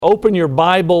Open your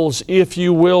Bibles, if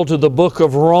you will, to the book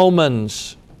of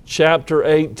Romans, chapter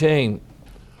 18.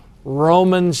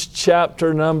 Romans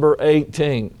chapter number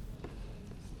 18.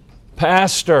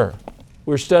 Pastor,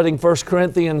 we're studying 1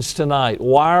 Corinthians tonight.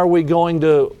 Why are we going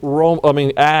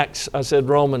to Acts? I said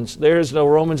Romans. There is no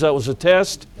Romans. That was a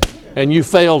test, and you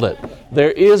failed it.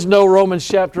 There is no Romans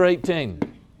chapter 18.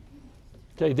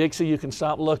 Okay, Dixie, you can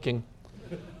stop looking.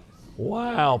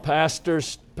 Wow,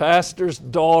 Pastor's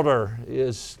daughter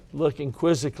is looking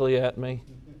quizzically at me.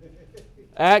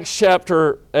 Acts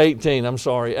chapter 18 is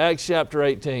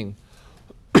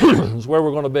where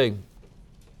we're going to be.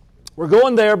 We're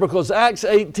going there because Acts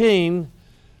 18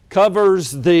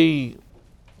 covers the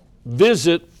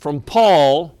visit from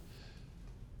Paul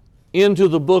into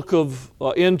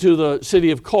the city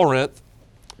of Corinth,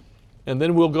 and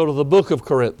then we'll go to the book of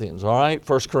Corinthians, all right?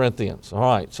 1 Corinthians, all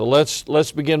right. So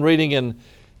let's begin reading in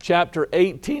chapter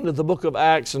 18 of the book of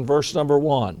Acts and verse number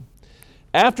 1.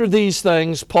 After these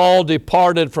things, Paul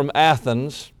departed from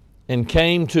Athens and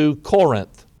came to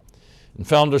Corinth, and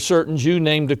found a certain Jew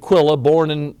named Aquila, born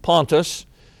in Pontus,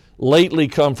 lately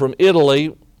come from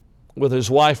Italy, with his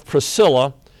wife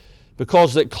Priscilla,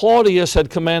 because that Claudius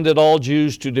had commanded all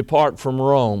Jews to depart from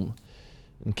Rome,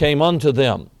 and came unto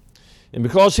them. And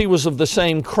because he was of the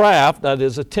same craft, that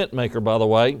is a tent maker, by the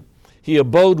way, he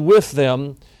abode with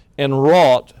them and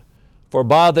wrought, for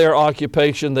by their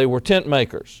occupation they were tent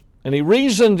makers. And he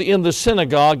reasoned in the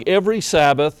synagogue every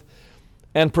Sabbath,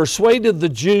 and persuaded the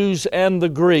Jews and the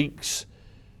Greeks.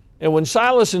 And when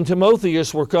Silas and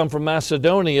Timotheus were come from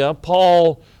Macedonia,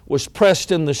 Paul was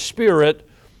pressed in the Spirit,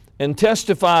 and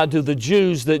testified to the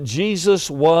Jews that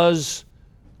Jesus was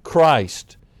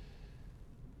Christ.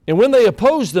 And when they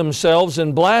opposed themselves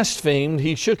and blasphemed,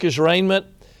 he shook his raiment,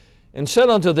 and said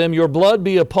unto them, Your blood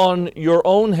be upon your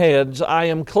own heads, I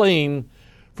am clean.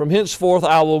 From henceforth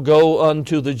I will go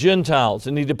unto the Gentiles.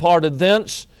 And he departed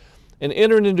thence, and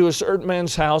entered into a certain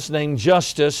man's house named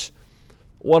Justus,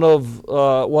 one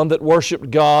that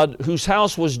worshipped God, whose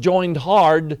house was joined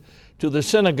hard to the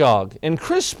synagogue. And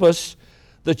Crispus,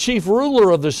 the chief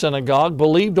ruler of the synagogue,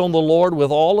 believed on the Lord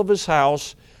with all of his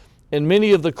house, and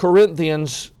many of the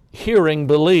Corinthians hearing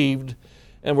believed,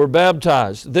 and were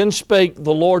baptized. Then spake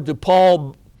the Lord to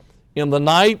Paul in the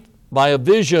night by a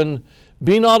vision,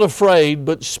 Be not afraid,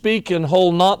 but speak and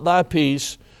hold not thy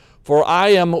peace, for I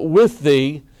am with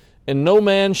thee, and no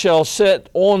man shall set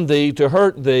on thee to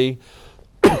hurt thee,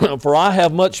 for I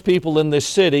have much people in this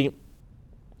city.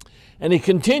 And he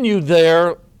continued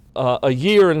there a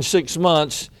year and 6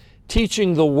 months,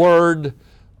 teaching the word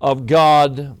of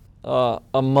God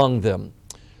among them.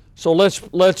 So let's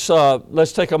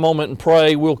take a moment and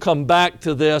pray. We'll come back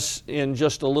to this in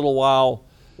just a little while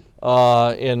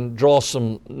and draw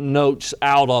some notes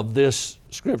out of this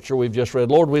scripture we've just read.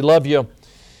 Lord, we love you,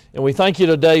 and we thank you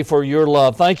today for your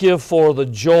love. Thank you for the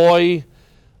joy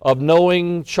of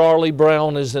knowing Charlie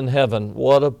Brown is in heaven.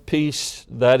 What a peace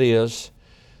that is.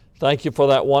 Thank you for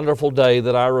that wonderful day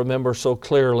that I remember so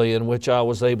clearly, in which I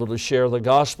was able to share the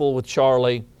gospel with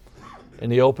Charlie,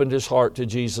 and he opened his heart to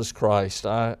Jesus Christ.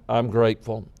 I'm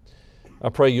grateful. I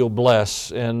pray you'll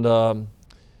bless. And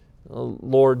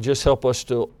Lord, just help us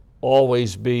to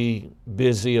always be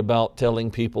busy about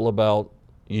telling people about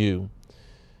you.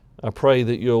 I pray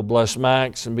that you'll bless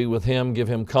Max and be with him, give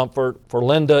him comfort. For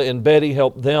Linda and Betty,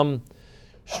 help them,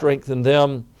 strengthen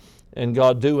them. And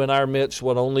God, do in our midst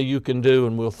what only you can do.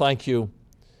 And we'll thank you.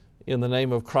 In the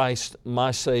name of Christ, my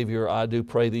Savior, I do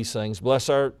pray these things. Bless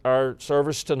our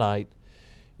service tonight.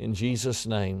 In Jesus'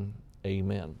 name,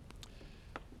 amen.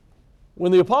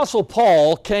 When the Apostle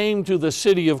Paul came to the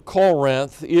city of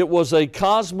Corinth, it was a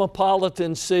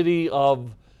cosmopolitan city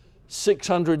of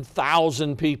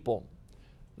 600,000 people.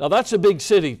 Now that's a big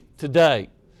city today,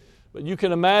 but you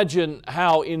can imagine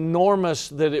how enormous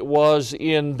that it was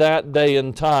in that day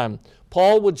and time.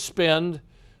 Paul would spend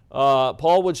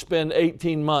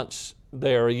 18 months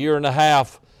there, a year and a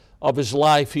half of his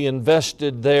life he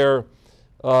invested there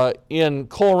in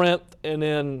Corinth, and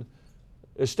in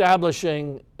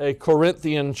establishing a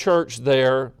Corinthian church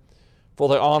there for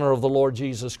the honor of the Lord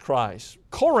Jesus Christ.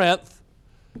 Corinth,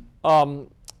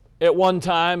 at one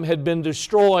time, had been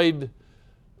destroyed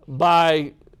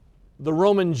by the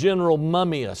Roman general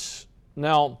Mummius.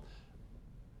 Now,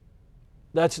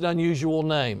 that's an unusual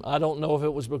name. I don't know if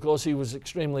it was because he was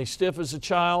extremely stiff as a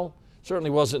child, certainly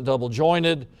wasn't double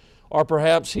jointed, or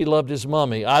perhaps he loved his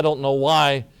mummy. I don't know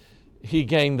why he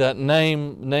gained that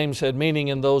name. Names had meaning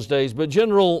in those days. But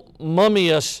General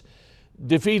Mummius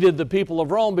defeated the people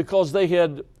of Rome because they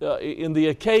had, in the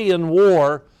Achaean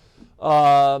War,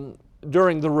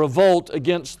 during the revolt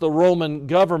against the Roman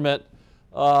government,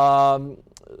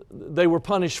 they were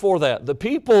punished for that. The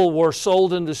people were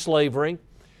sold into slavery,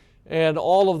 and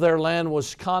all of their land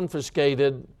was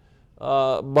confiscated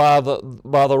by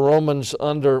the Romans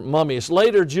under Mummius.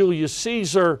 Later, Julius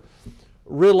Caesar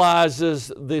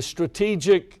realizes the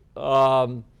strategic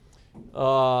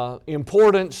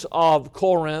importance of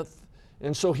Corinth,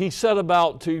 and so he set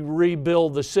about to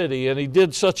rebuild the city, and he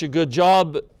did such a good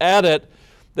job at it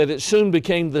that it soon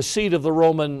became the seat of the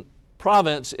Roman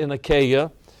province in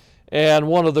Achaia and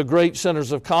one of the great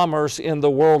centers of commerce in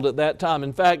the world at that time.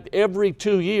 In fact, every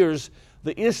 2 years,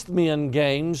 the Isthmian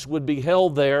Games would be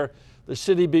held there. The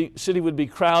city would be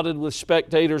crowded with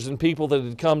spectators and people that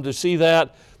had come to see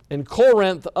that. And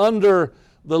Corinth, under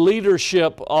the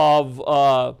leadership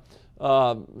of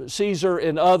Caesar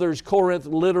and others, Corinth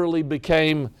literally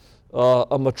became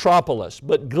a metropolis.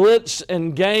 But glitz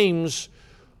and games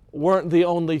weren't the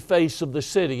only face of the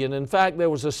city. And in fact, there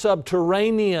was a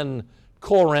subterranean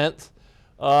Corinth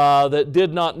that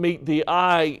did not meet the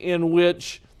eye, in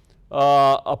which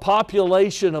a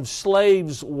population of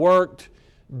slaves worked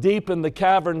deep in the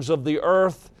caverns of the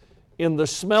earth in the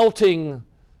smelting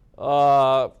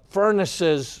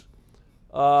furnaces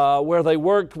where they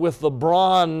worked with the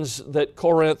bronze that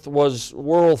Corinth was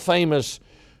world famous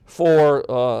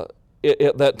for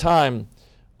at that time.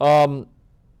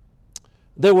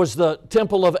 There was the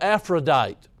temple of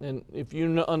Aphrodite, and if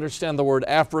you understand the word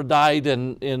Aphrodite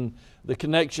and the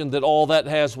connection that all that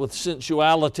has with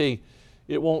sensuality,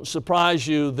 it won't surprise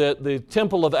you that the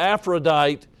temple of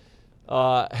Aphrodite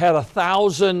had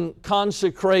 1,000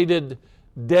 consecrated,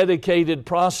 dedicated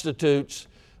prostitutes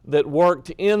that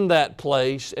worked in that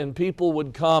place, and people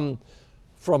would come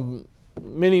from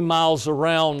many miles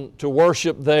around to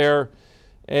worship there.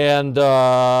 And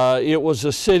it was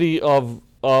a city of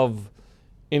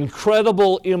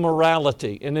incredible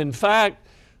immorality. And in fact,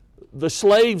 the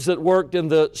slaves that worked in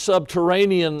the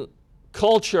subterranean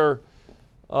culture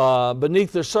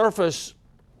beneath the surface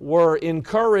were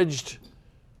encouraged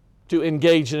to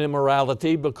engage in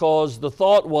immorality, because the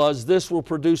thought was this will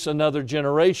produce another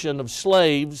generation of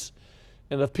slaves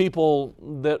and of people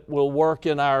that will work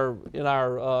in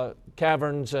our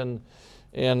caverns and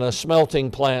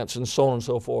smelting plants and so on and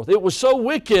so forth. It was so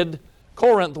wicked,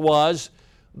 Corinth was,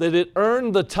 that it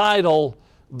earned the title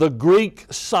the Greek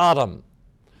Sodom.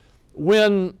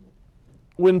 When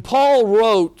Paul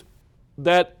wrote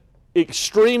that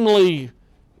extremely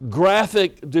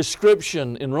graphic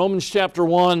description in Romans chapter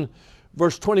 1,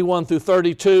 verse 21 through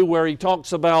 32, where he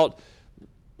talks about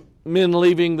men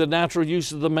leaving the natural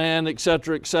use of the man,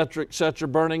 etc., etc., etc.,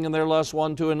 burning in their lust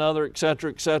one to another,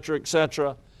 etc., etc.,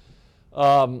 etc.,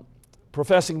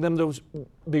 professing them to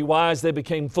be wise, they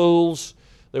became fools.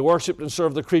 They worshiped and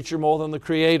served the creature more than the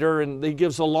Creator. And he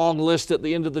gives a long list at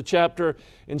the end of the chapter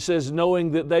and says,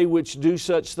 knowing that they which do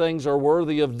such things are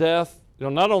worthy of death.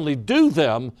 Not only do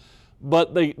them,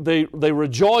 but they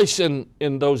rejoice in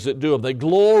those that do them. They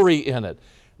glory in it.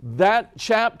 That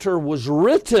chapter was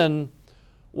written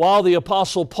while the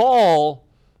Apostle Paul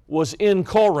was in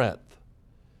Corinth.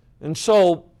 And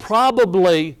so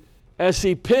probably as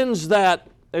he pens that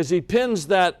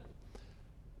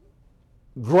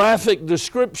graphic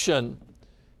description,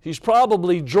 he's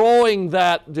probably drawing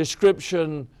that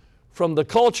description from the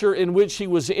culture in which he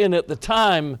was in at the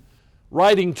time,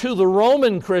 writing to the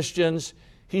Roman Christians.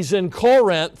 He's in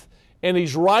Corinth, and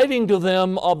he's writing to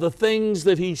them of the things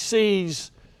that he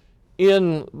sees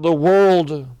in the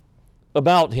world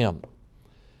about him.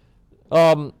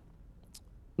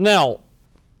 Now,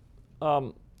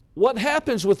 what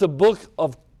happens with the book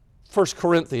of 1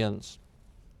 Corinthians?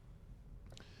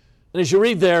 And as you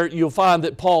read there, you'll find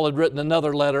that Paul had written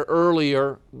another letter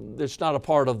earlier. It's not a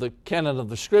part of the canon of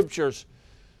the Scriptures.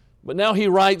 But now he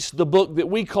writes the book that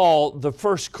we call the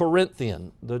 1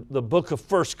 Corinthian, the book of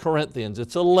 1 Corinthians.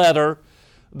 It's a letter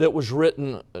that was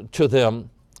written to them.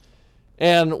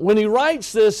 And when he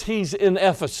writes this, he's in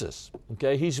Ephesus.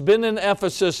 Okay, he's been in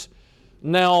Ephesus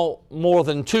now more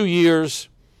than 2 years,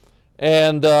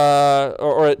 and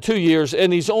or at 2 years,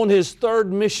 and he's on his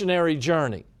third missionary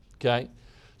journey. Okay.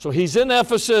 So he's in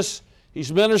Ephesus,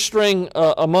 he's ministering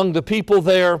among the people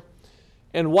there,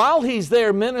 and while he's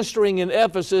there ministering in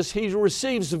Ephesus, he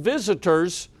receives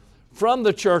visitors from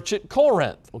the church at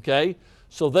Corinth, okay?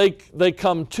 So they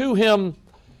come to him,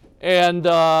 and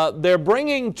they're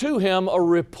bringing to him a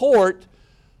report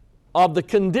of the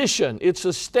condition. It's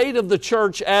a state of the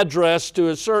church address to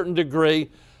a certain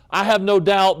degree. I have no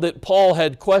doubt that Paul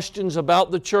had questions about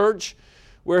the church,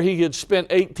 where he had spent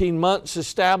 18 months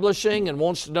establishing and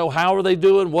wants to know how are they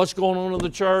doing, what's going on in the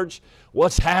church,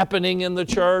 what's happening in the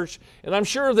church. And I'm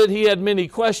sure that he had many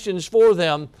questions for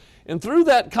them. And through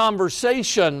that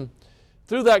conversation,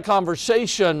 through that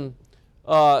conversation,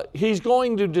 he's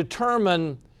going to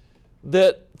determine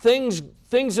that things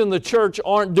in the church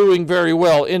aren't doing very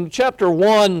well. In chapter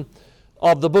 1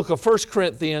 of the book of 1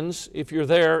 Corinthians, if you're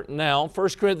there now, 1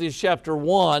 Corinthians chapter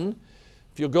 1,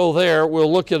 if you'll go there,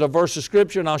 we'll look at a verse of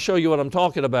Scripture and I'll show you what I'm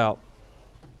talking about.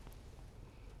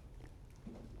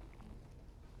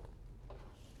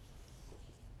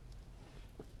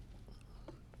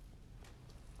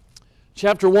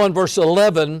 Chapter 1, verse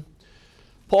 11,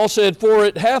 Paul said, "For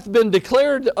it hath been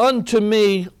declared unto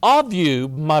me of you,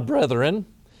 my brethren,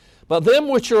 but them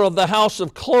which are of the house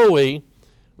of Chloe,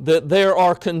 that there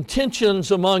are contentions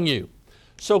among you."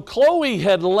 So Chloe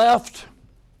had left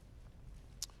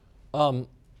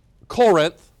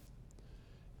Corinth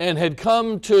and had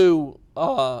come to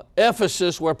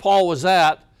Ephesus, where Paul was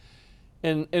at,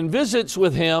 and visits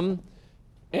with him.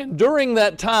 And during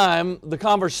that time, the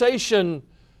conversation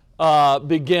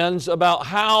begins about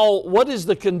what is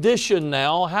the condition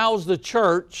now? How's the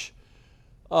church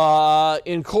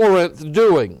in Corinth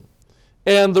doing?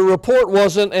 And the report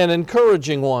wasn't an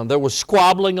encouraging one. There was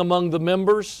squabbling among the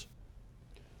members.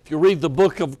 If you read the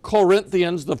book of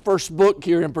Corinthians, the first book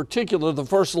here in particular, the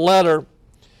first letter,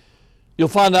 you'll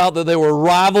find out that there were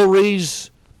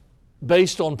rivalries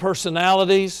based on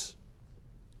personalities.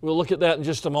 We'll look at that in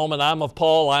just a moment. I'm of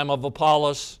Paul, I'm of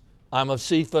Apollos, I'm of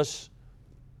Cephas.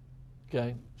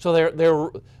 Okay, so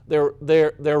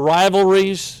they're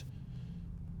rivalries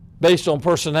based on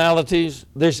personalities.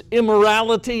 There's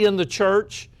immorality in the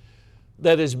church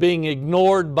that is being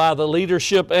ignored by the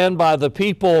leadership and by the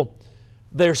people.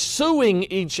 They're suing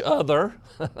each other.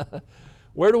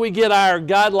 Where do we get our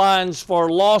guidelines for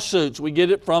lawsuits? We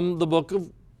get it from the book of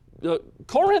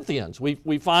Corinthians.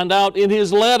 We find out in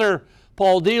his letter,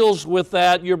 Paul deals with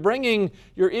that. You're bringing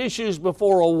your issues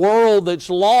before a world that's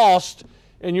lost,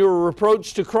 and you're a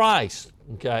reproach to Christ,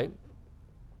 okay?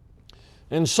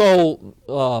 And so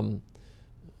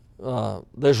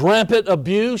there's rampant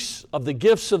abuse of the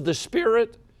gifts of the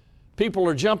Spirit. People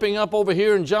are jumping up over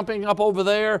here and jumping up over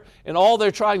there, and all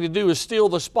they're trying to do is steal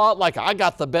the spot like, I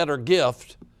got the better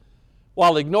gift,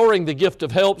 while ignoring the gift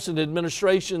of helps and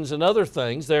administrations and other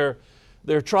things. They're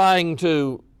trying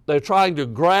to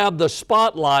grab the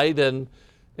spotlight and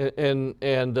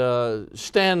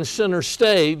stand center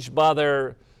stage by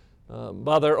their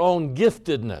own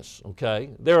giftedness,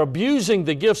 okay? They're abusing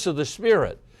the gifts of the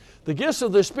Spirit. The gifts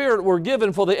of the Spirit were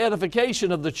given for the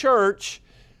edification of the church.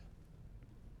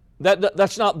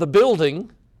 That's not the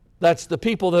building, that's the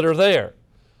people that are there.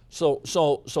 So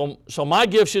my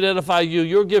gift should edify you,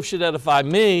 your gift should edify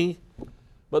me,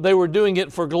 but they were doing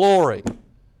it for glory.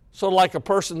 Sort of like a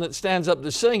person that stands up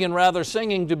to sing, and rather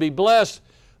singing to be blessed,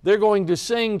 they're going to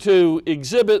sing to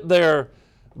exhibit their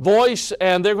voice,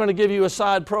 and they're going to give you a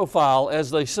side profile as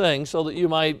they sing so that you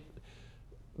might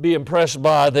be impressed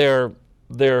by their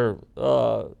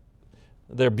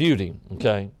beauty,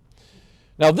 okay?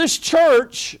 Now this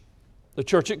church, the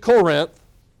church at Corinth,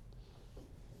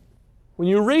 when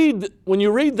you read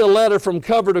the letter from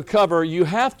cover to cover, you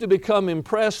have to become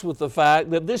impressed with the fact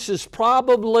that this is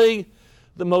probably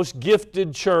the most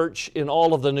gifted church in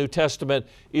all of the New Testament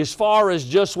as far as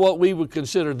just what we would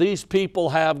consider these people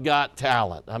have got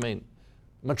talent. I mean,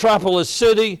 metropolis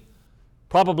city,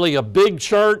 probably a big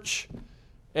church,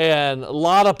 and a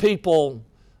lot of people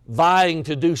vying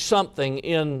to do something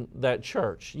in that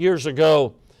church. Years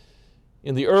ago,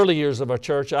 in the early years of our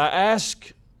church, I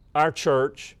asked our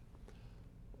church,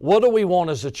 what do we want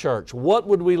as a church? What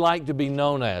would we like to be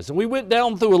known as? And we went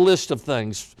down through a list of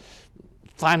things.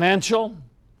 Financial?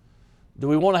 Do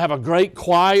we want to have a great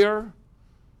choir?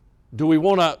 Do we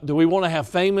want to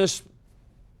have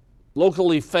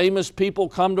locally famous people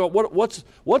come to it?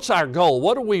 What's our goal?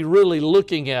 What are we really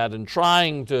looking at and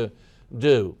trying to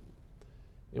do?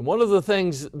 And one of the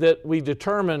things that we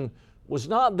determined was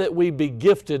not that we be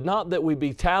gifted, not that we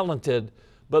be talented,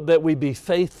 but that we be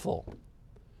faithful.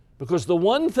 Because the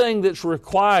one thing that's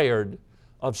required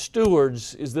of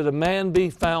stewards is that a man be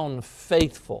found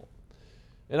faithful.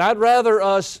 And I'd rather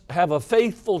us have a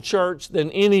faithful church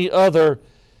than any other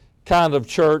kind of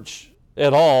church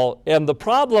at all. And the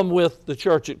problem with the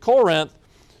church at Corinth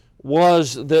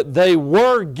was that they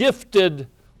were gifted,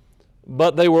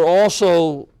 but they were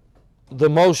also the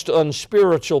most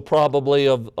unspiritual probably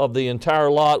of the entire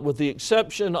lot, with the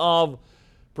exception of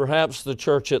perhaps the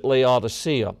church at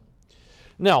Laodicea.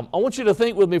 Now, I want you to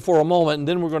think with me for a moment, and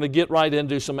then we're going to get right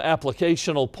into some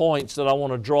applicational points that I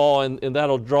want to draw, and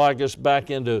that'll drag us back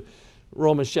into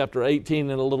Romans chapter 18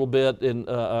 in a little bit, in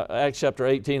Acts chapter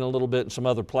 18 a little bit, and some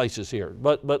other places here.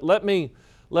 But let me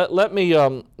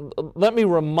remind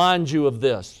you of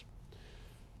this.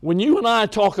 When you and I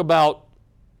talk about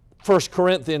 1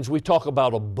 Corinthians, we talk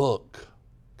about a book.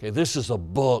 Okay, this is a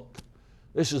book.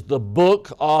 This is the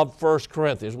book of 1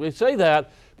 Corinthians. We say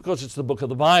that because it's the book of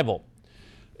the Bible.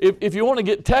 If you want to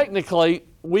get technically,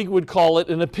 we would call it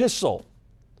an epistle.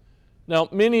 Now,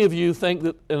 many of you think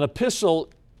that an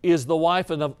epistle is the wife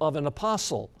of an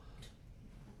apostle.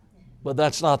 But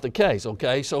that's not the case,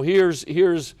 okay? So here's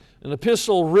an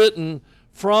epistle written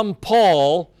from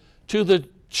Paul to the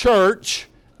church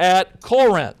at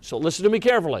Corinth. So listen to me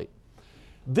carefully.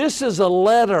 This is a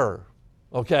letter,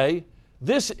 okay?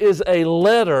 This is a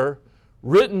letter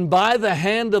written by the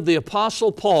hand of the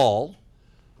Apostle Paul.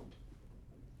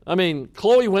 I mean,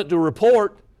 Chloe went to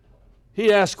report.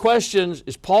 He asked questions.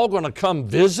 Is Paul going to come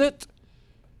visit?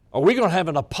 Are we going to have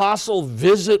an apostle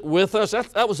visit with us?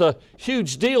 That was a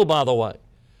huge deal, by the way.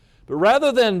 But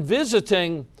rather than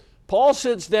visiting, Paul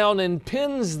sits down and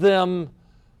pins them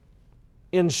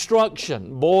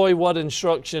instruction. Boy, what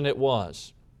instruction it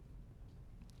was.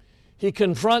 He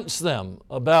confronts them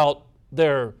about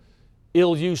their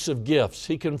ill use of gifts.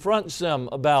 He confronts them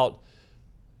about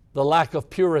the lack of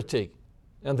purity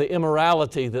and the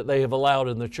immorality that they have allowed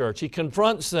in the church. He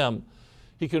confronts them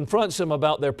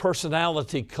about their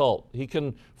personality cult. He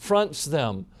confronts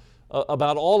them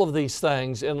about all of these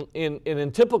things. And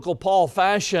in typical Paul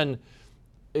fashion,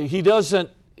 he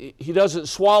doesn't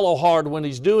swallow hard when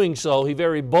he's doing so. He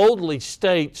very boldly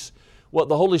states what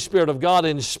the Holy Spirit of God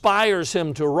inspires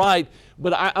him to write.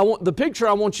 But the picture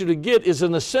I want you to get is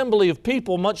an assembly of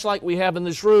people, much like we have in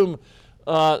this room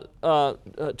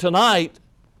tonight,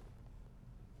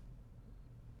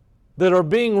 that are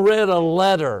being read a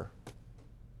letter.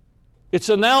 It's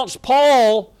announced,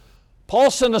 Paul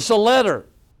sent us a letter.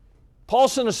 Paul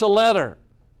sent us a letter.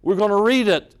 We're going to read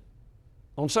it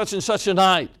on such and such a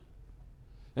night.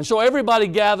 And so everybody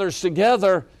gathers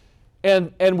together,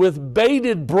 and with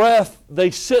bated breath, they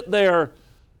sit there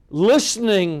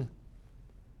listening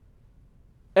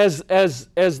as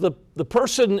the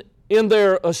person in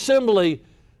their assembly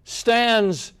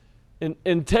stands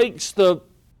and takes the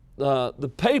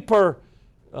paper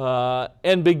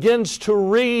and begins to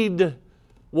read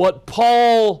what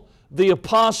Paul the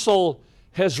apostle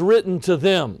has written to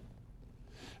them.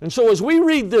 And so as we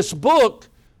read this book,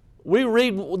 we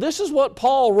read, this is what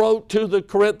Paul wrote to the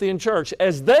Corinthian church.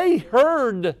 As they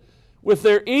heard with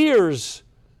their ears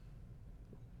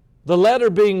the letter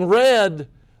being read,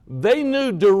 they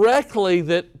knew directly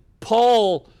that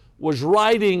Paul was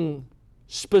writing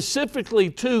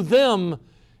specifically to them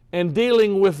and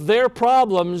dealing with their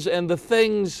problems and the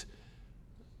things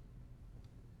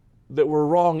that were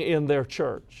wrong in their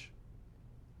church.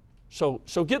 So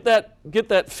get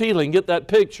that feeling, get that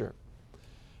picture.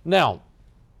 Now,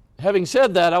 having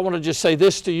said that, I want to just say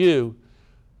this to you.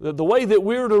 That the way that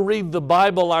we're to read the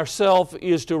Bible ourselves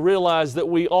is to realize that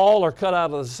we all are cut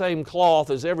out of the same cloth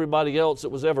as everybody else that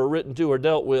was ever written to or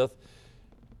dealt with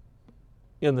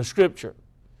in the Scripture.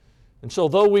 And so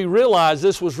though we realize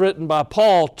this was written by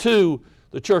Paul to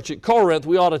the church at Corinth,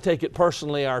 we ought to take it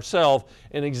personally ourselves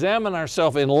and examine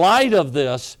ourselves in light of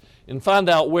this and find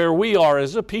out where we are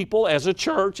as a people, as a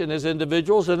church, and as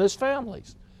individuals and as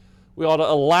families. We ought to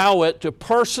allow it to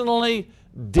personally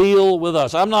deal with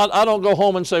us. I don't go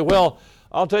home and say, well,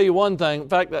 I'll tell you one thing. In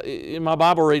fact, in my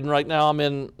Bible reading right now, I'm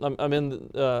in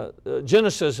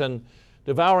Genesis and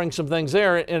devouring some things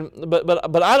there.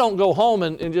 But I don't go home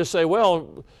and just say,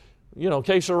 well, you know,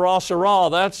 que sera, sera,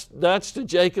 that's to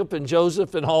Jacob and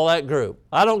Joseph and all that group.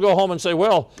 I don't go home and say,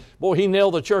 well, boy, he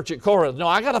nailed the church at Corinth. No,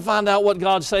 I got to find out what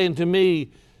God's saying to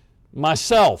me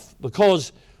myself,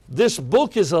 because this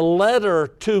book is a letter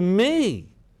to me.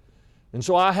 And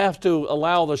so I have to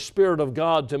allow the Spirit of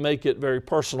God to make it very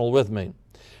personal with me.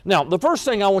 Now, the first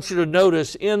thing I want you to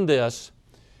notice in this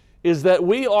is that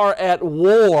we are at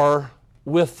war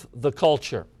with the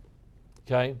culture.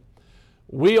 Okay?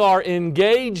 We are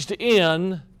engaged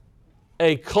in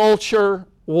a culture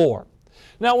war.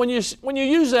 Now, when you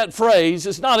use that phrase,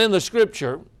 it's not in the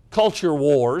Scripture, culture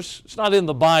wars. It's not in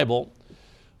the Bible.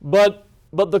 But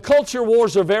the culture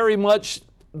wars are very much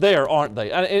there, aren't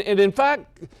they? And in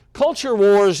fact, culture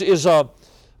wars is a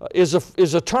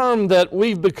term that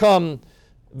we've become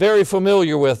very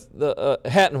familiar with,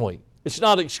 hadn't we? It's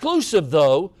not exclusive,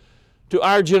 though, to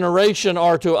our generation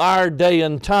or to our day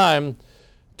and time.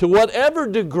 To whatever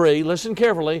degree, listen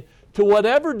carefully, to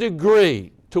whatever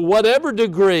degree,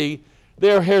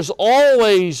 there has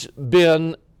always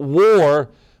been war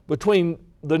between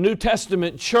the New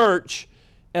Testament church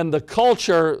and the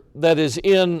culture that is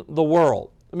in the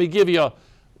world. Let me give you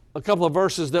a couple of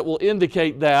verses that will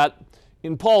indicate that.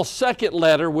 In Paul's second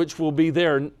letter, which will be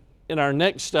there in our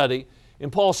next study,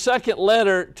 in Paul's second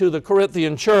letter to the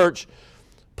Corinthian church,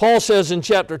 Paul says in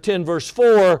chapter 10, verse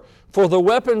 4, "For the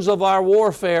weapons of our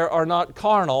warfare are not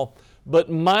carnal, but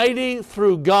mighty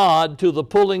through God to the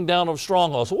pulling down of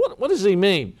strongholds." So what does he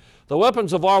mean? The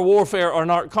weapons of our warfare are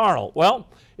not carnal. Well,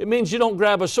 it means you don't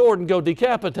grab a sword and go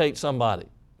decapitate somebody,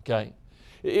 okay?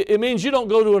 It means you don't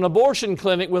go to an abortion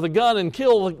clinic with a gun and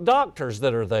kill the doctors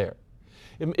that are there.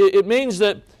 It means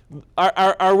that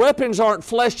our weapons aren't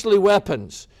fleshly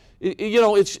weapons.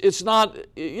 It's not,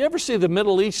 you ever see the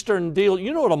Middle Eastern deal?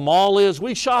 You know what a maul is?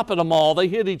 We shop at a mall. They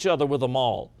hit each other with a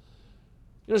maul.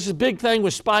 There's this big thing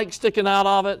with spikes sticking out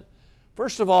of it.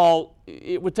 First of all,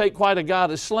 it would take quite a guy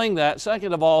to sling that.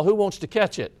 Second of all, who wants to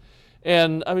catch it?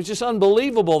 And I mean, it's just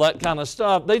unbelievable, that kind of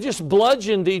stuff. They just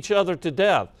bludgeoned each other to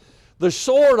death. The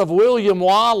sword of William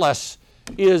Wallace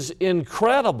is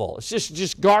incredible. It's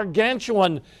just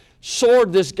gargantuan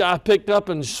sword this guy picked up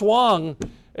and swung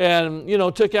and,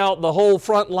 took out the whole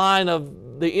front line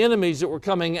of the enemies that were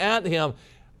coming at him.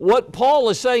 What Paul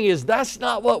is saying is that's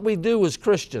not what we do as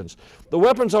Christians. The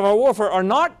weapons of our warfare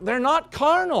they're not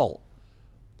carnal.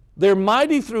 They're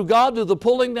mighty through God to the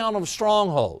pulling down of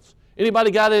strongholds.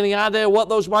 Anybody got any idea what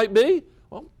those might be?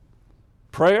 Well,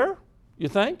 prayer, you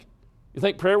think? You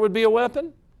think prayer would be a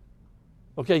weapon?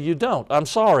 Okay, you don't. I'm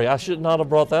sorry, I should not have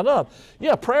brought that up.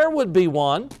 Yeah, prayer would be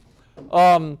one.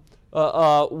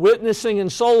 Witnessing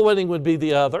and soul winning would be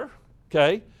the other.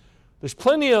 Okay? There's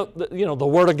plenty of, the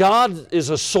Word of God is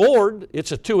a sword.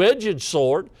 It's a two-edged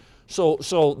sword.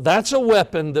 So that's a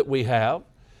weapon that we have.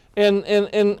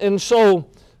 And so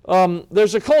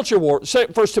there's a culture war.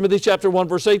 1 Timothy chapter 1,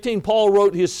 verse 18, Paul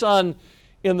wrote his son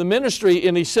in the ministry,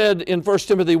 and he said in 1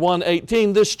 Timothy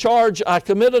 1:18, "This charge I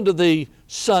commit unto thee,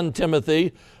 son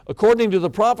Timothy, according to the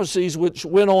prophecies which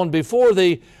went on before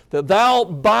thee, that thou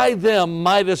by them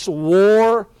mightest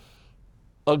war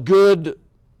a good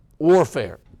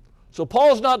warfare." So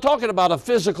Paul's not talking about a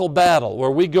physical battle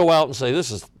where we go out and say,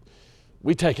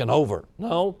 we taken over.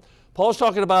 No, Paul's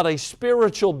talking about a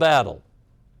spiritual battle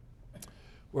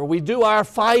where we do our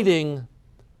fighting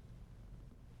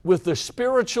with the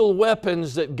spiritual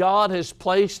weapons that God has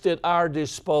placed at our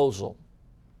disposal.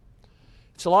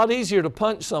 It's a lot easier to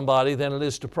punch somebody than it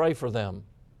is to pray for them.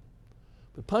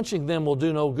 But punching them will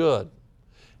do no good.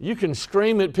 You can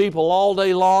scream at people all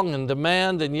day long and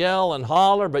demand and yell and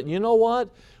holler, but you know what?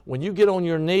 When you get on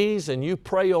your knees and you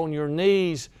pray on your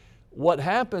knees, what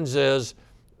happens is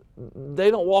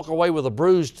they don't walk away with a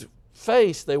bruised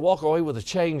face, they walk away with a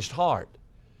changed heart.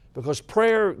 Because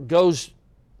prayer goes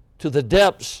to the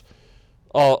depths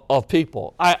of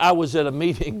people. I was at a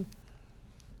meeting.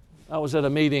 I was at a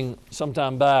meeting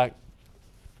sometime back,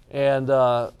 and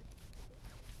a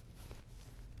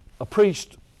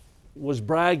priest was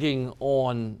bragging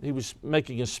on, he was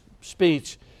making a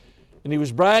speech, and he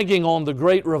was bragging on the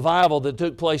great revival that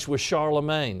took place with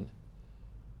Charlemagne.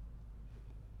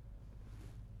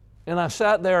 And I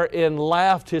sat there and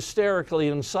laughed hysterically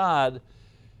inside.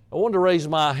 I wanted to raise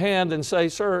my hand and say,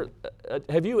 "Sir,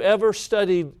 have you ever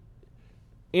studied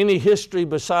any history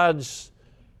besides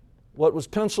what was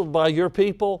penciled by your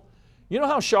people? You know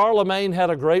how Charlemagne had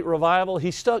a great revival?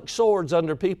 He stuck swords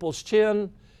under people's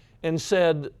chin and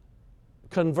said,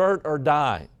 'Convert or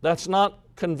die.' That's not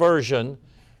conversion.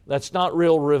 That's not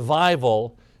real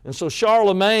revival. And so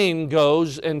Charlemagne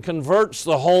goes and converts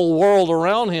the whole world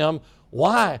around him.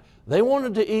 Why? They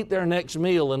wanted to eat their next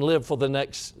meal and live for the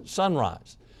next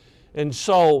sunrise. And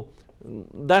so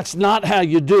that's not how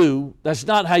you do, that's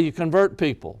not how you convert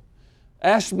people.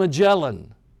 Ask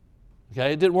Magellan.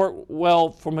 Okay, it didn't work well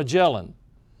for Magellan.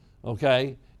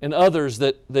 Okay, and others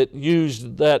that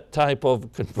used that type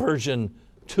of conversion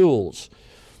tools.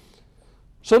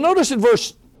 So notice in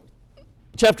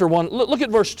chapter 1, look at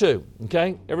verse 2.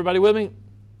 Okay, everybody with me?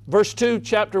 Verse 2,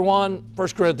 chapter 1,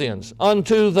 1 Corinthians.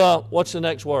 Unto the, what's the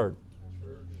next word?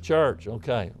 Church.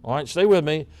 Okay, all right, stay with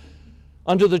me.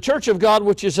 Unto the church of God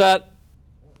which is at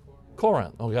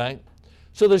Corinth, okay?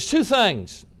 So there's two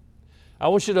things I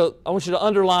want you to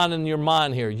underline in your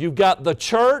mind here. You've got the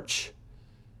church,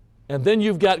 and then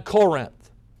you've got Corinth.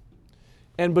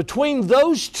 And between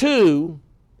those two,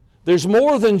 there's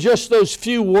more than just those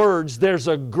few words. There's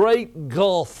a great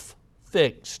gulf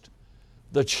fixed.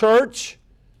 The church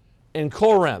and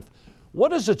Corinth.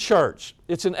 What is a church?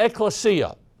 It's an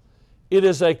ecclesia. It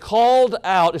is a called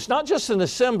out, it's not just an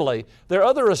assembly. There are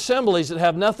other assemblies that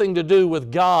have nothing to do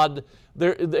with God.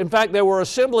 In fact, there were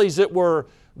assemblies that were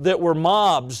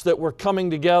mobs that were coming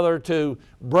together to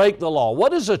break the law.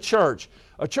 What is a church?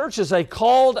 A church is a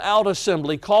called out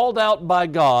assembly, called out by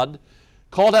God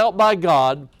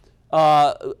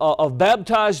of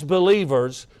baptized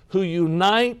believers who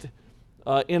unite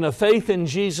in a faith in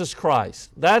Jesus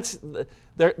Christ. That's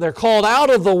they're called out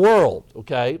of the world,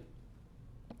 okay,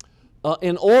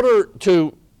 in order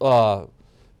to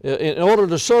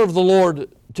serve the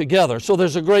Lord together. So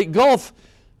there's a great gulf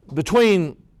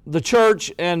between the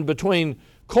church and between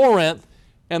Corinth,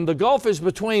 and the gulf is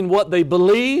between what they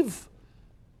believe,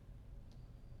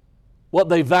 what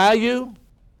they value,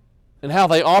 and how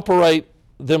they operate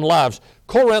them lives.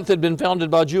 Corinth had been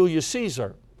founded by Julius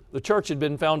Caesar. The church had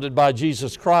been founded by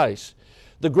Jesus Christ.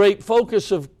 The great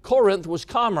focus of Corinth was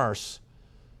commerce.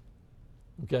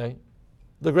 Okay?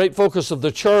 The great focus of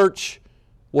the church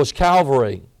was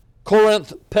Calvary.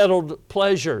 Corinth peddled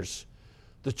pleasures.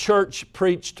 The church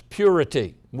preached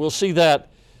purity. We'll see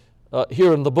that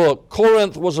here in the book.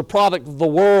 Corinth was a product of the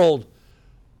world.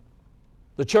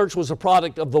 The church was a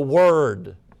product of the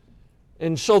Word.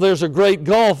 And so there's a great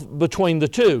gulf between the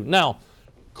two. Now,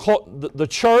 the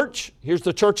church, here's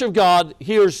the church of God,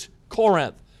 here's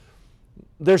Corinth.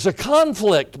 There's a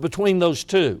conflict between those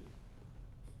two.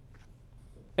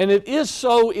 And it is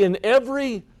so in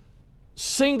every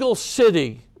single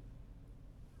city.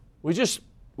 We just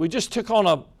took on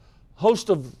a host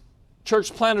of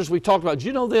church planners we talked about. Did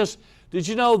you know this? Did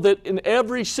you know that in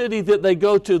every city that they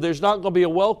go to, there's not going to be a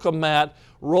welcome mat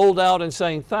rolled out and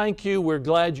saying, "Thank you, we're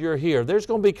glad you're here." There's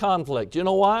going to be conflict. You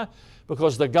know why?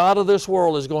 Because the God of this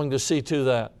world is going to see to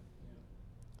that.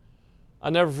 I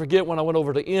never forget when I went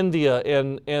over to India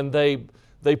and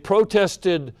they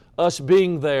protested us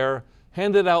being there,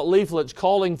 handed out leaflets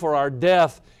calling for our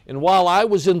death. And while I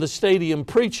was in the stadium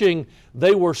preaching,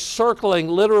 they were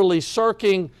literally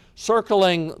circling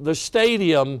the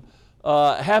stadium,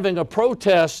 having a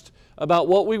protest about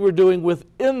what we were doing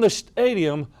within the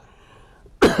stadium.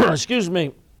 Excuse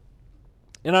me.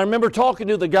 And I remember talking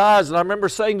to the guys, and I remember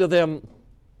saying to them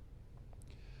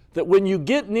that when you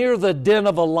get near the den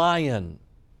of a lion,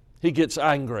 he gets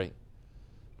angry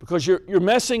because you're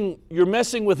messing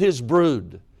with his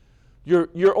brood.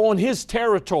 You're on his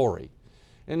territory.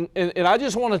 And I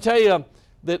just want to tell you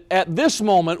that at this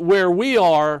moment where we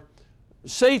are,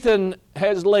 Satan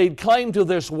has laid claim to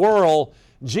this world.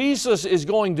 Jesus is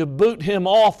going to boot him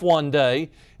off one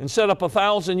day and set up a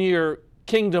 1,000-year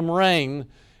kingdom reign,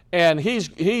 and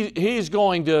he's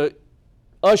going to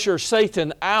usher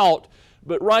Satan out.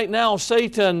 But right now,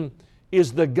 Satan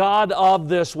is the god of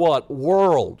this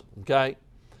world, okay?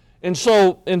 And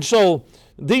so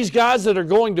these guys that are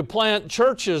going to plant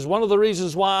churches, one of the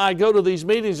reasons why I go to these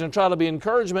meetings and try to be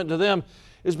encouragement to them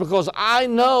is because I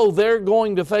know they're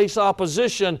going to face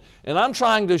opposition, and I'm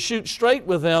trying to shoot straight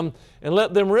with them and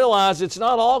let them realize it's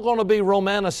not all going to be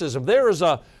romanticism. There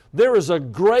is a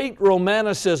great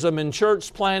romanticism in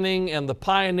church planting and the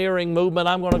pioneering movement.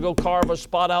 I'm going to go carve a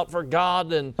spot out for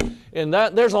God, and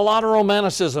that there's a lot of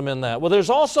romanticism in that. Well, there's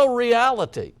also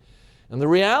reality. And the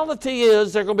reality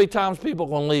is there are going to be times people are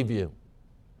going to leave you.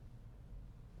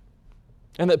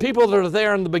 And that people that are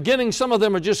there in the beginning, some of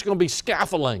them are just going to be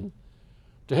scaffolding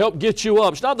to help get you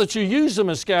up. It's not that you use them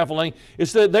as scaffolding,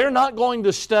 it's that they're not going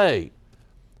to stay.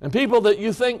 And people that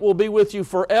you think will be with you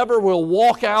forever will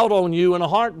walk out on you in a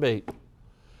heartbeat.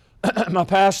 My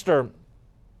pastor,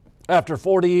 after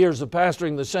 40 years of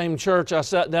pastoring the same church, I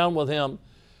sat down with him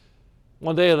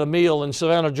one day at a meal in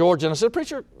Savannah, Georgia, and I said,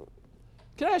 "Preacher,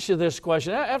 can I ask you this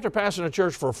question? After pastoring a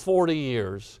church for 40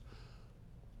 years,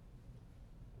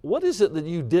 what is it that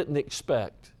you didn't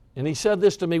expect?" And he said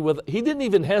this to me he didn't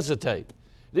even hesitate.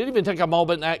 He didn't even take a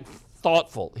moment and act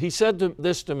thoughtful. He said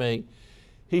this to me.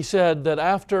 He said that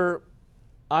after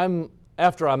I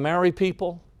marry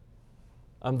people,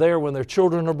 I'm there when their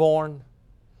children are born.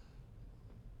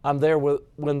 I'm there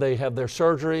when they have their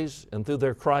surgeries and through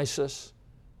their crisis,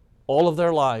 all of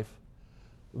their life.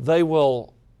 They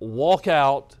will walk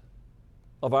out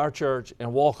of our church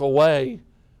and walk away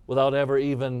without ever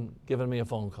even giving me a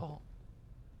phone call.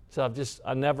 So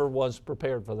I never was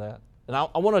prepared for that. And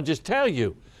I want to just tell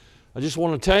you,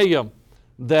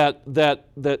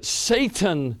 that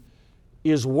Satan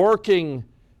is working,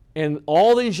 and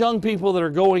all these young people that are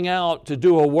going out to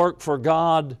do a work for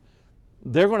God,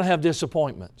 they're going to have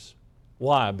disappointments.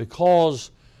 Why?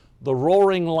 Because the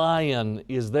roaring lion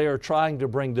is there trying to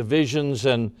bring divisions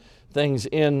and things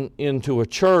into a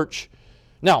church.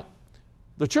 Now,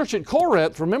 the church at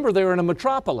Corinth, remember, they're in a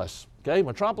metropolis. Okay,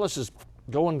 metropolis is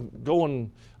going.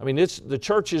 The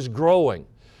church is growing.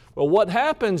 Well, what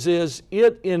happens is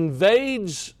it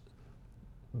invades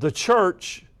the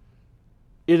church,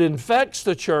 it infects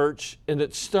the church, and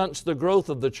it stunts the growth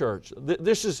of the church.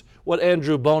 This is what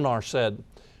Andrew Bonar said,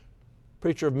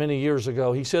 preacher of many years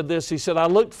ago. He said this, he said, "I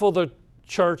looked for the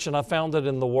church and I found it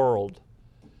in the world.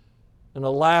 And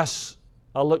alas,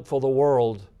 I looked for the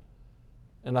world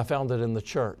and I found it in the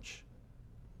church."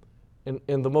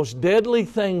 And the most deadly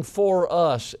thing for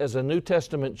us as a New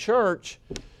Testament church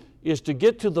is to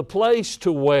get to the place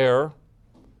to where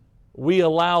we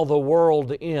allow the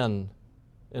world in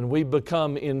and we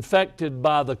become infected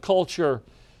by the culture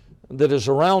that is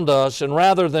around us, and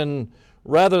rather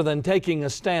than taking a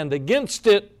stand against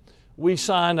it, we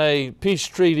sign a peace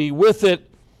treaty with it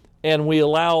and we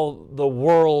allow the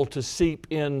world to seep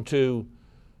into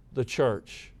the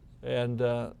church. And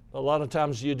a lot of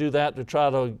times you do that to try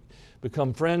to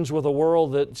become friends with a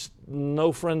world that's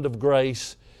no friend of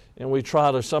grace, and we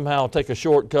try to somehow take a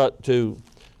shortcut to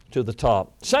the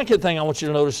top. Second thing I want you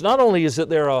to notice, not only is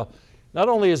there a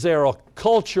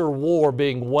culture war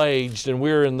being waged and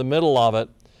we're in the middle of it,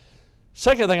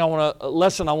 second thing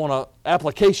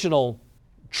applicational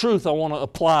truth I want to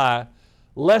apply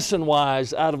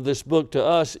lesson-wise out of this book to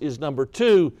us is number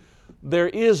 2, there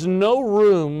is no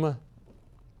room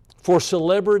for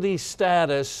celebrity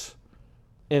status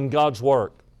in God's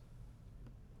work.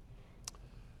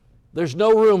 There's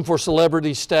no room for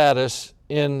celebrity status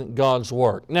in God's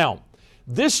work. Now,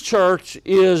 this church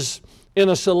is in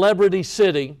a celebrity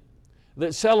city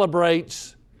that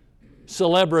celebrates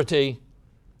celebrity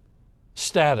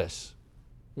status.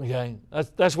 Okay?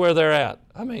 That's where they're at.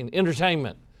 I mean,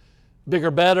 entertainment.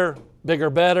 Bigger, better, bigger,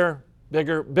 better,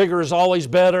 bigger is always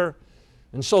better.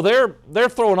 And so they're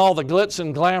throwing all the glitz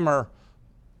and glamour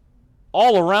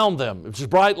all around them. It's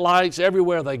bright lights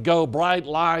everywhere they go, bright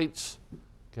lights.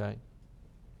 Okay.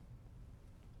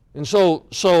 And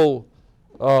so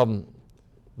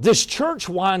this church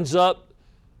winds up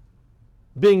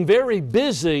being very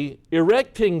busy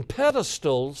erecting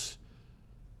pedestals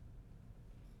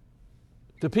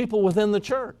to people within the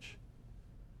church.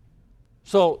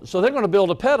 So they're going to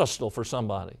build a pedestal for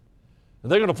somebody.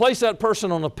 They're going to place that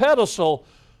person on a pedestal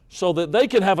so that they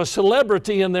can have a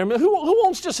celebrity in there. Who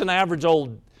wants just an average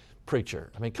old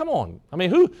preacher? I mean, come on. I mean,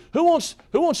 who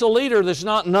wants a leader that's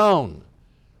not known?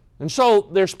 And so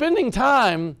they're spending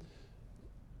time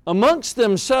amongst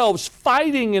themselves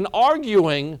fighting and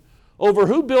arguing over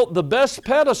who built the best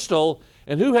pedestal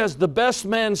and who has the best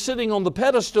man sitting on the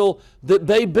pedestal that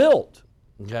they built.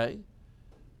 Okay?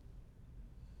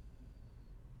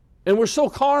 And we're so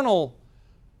carnal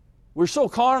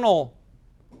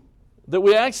that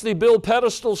we actually build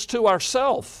pedestals to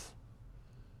ourselves.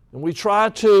 And we try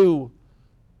to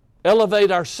elevate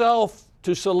ourselves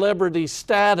to celebrity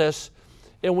status.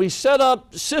 And we set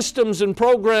up systems and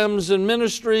programs and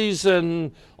ministries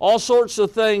and all sorts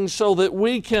of things so that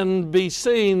we can be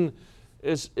seen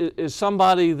as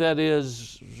somebody that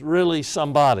is really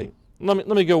somebody. Let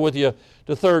me go with you to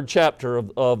the 3rd chapter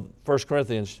of 1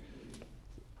 Corinthians.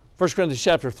 1 Corinthians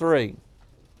chapter 3.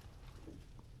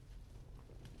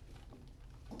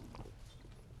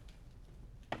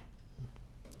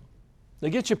 Now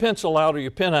get your pencil out or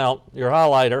your pen out, your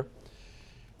highlighter,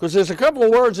 because there's a couple of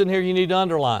words in here you need to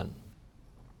underline.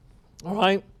 All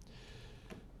right?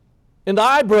 And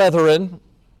I, brethren,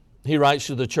 he writes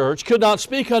to the church, could not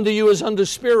speak unto you as unto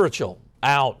spiritual.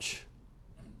 Ouch.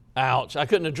 Ouch. I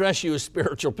couldn't address you as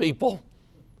spiritual people,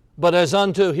 but as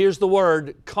unto, here's the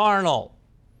word, carnal.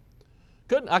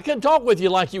 I couldn't talk with you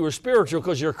like you were spiritual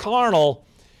because you're carnal,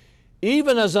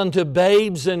 even as unto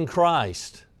babes in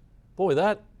Christ. Boy,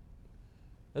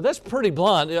 that's pretty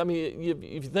blunt. I mean, if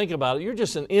you think about it, you're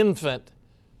just an infant.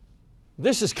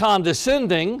 This is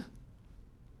condescending,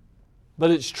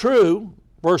 but it's true.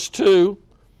 Verse 2,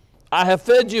 I have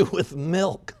fed you with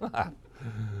milk.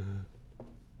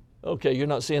 Okay, you're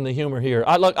not seeing the humor here.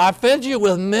 I fed you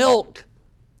with milk.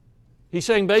 He's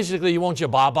saying basically, you want your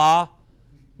baba,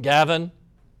 Gavin?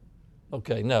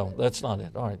 Okay, no, that's not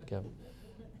it. All right, Gavin.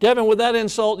 Gavin, would that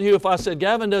insult you if I said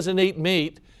Gavin doesn't eat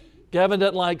meat, Gavin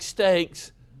doesn't like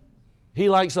steaks, he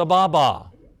likes a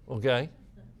baba? Okay?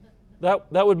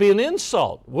 That would be an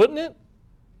insult, wouldn't it?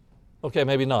 Okay,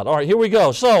 maybe not. All right, here we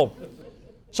go. So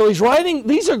he's writing,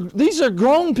 these are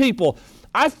grown people.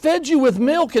 I fed you with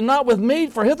milk and not with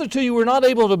meat, for hitherto you were not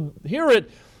able to hear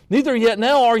it, neither yet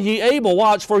now are ye able.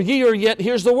 Watch, for ye are yet,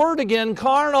 here's the word again,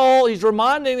 carnal. He's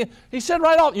reminding me, he said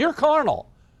right off, you're carnal.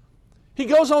 He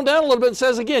goes on down a little bit and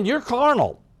says again, you're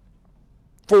carnal.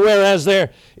 For whereas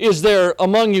is there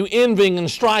among you envying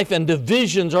and strife and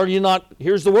divisions, are you not,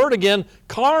 here's the word again,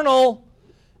 carnal,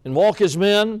 and walk as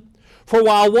men? For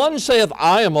while one saith,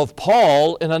 I am of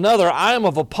Paul, and another, I am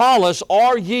of Apollos,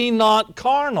 are ye not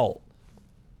carnal?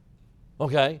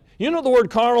 Okay, you know what the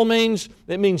word carnal means?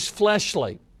 It means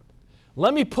fleshly.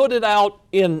 Let me put it out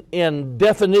in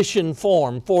definition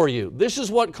form for you. This is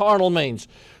what carnal means.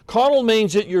 Carnal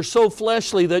means that you're so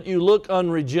fleshly that you look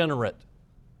unregenerate.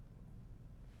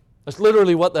 That's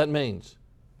literally what that means.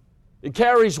 It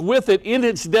carries with it, in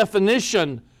its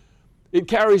definition, it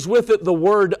carries with it the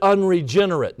word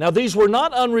unregenerate. Now, these were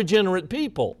not unregenerate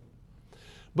people,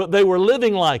 but they were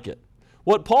living like it.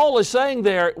 What Paul is saying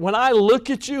there, when I look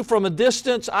at you from a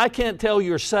distance, I can't tell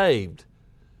you're saved.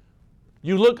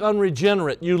 You look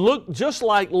unregenerate. You look just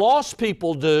like lost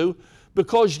people do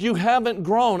because you haven't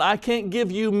grown. I can't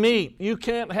give you meat. You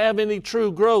can't have any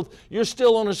true growth. You're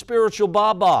still on a spiritual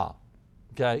baba.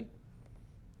 Okay?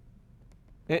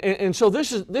 And so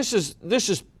this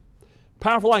is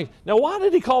powerful language. Now, why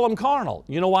did he call them carnal?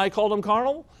 You know why he called them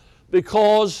carnal?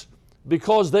 Because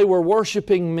they were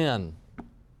worshiping men.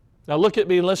 Now look at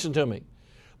me and listen to me.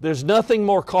 There's nothing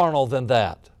more carnal than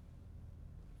that.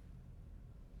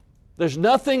 There's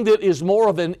nothing that is more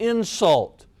of an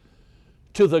insult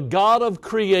to the God of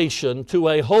creation, to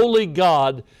a holy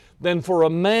God, than for a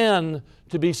man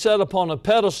to be set upon a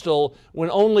pedestal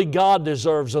when only God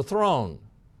deserves a throne.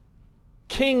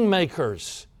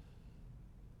 Kingmakers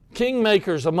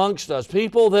amongst us,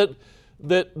 people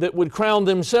that would crown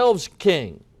themselves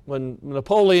king. When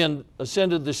Napoleon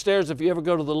ascended the stairs, if you ever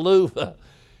go to the Louvre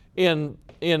in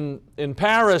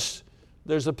Paris,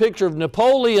 there's a picture of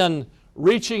Napoleon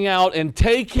reaching out and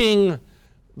taking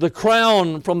the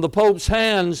crown from the Pope's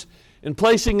hands and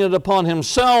placing it upon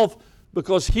himself,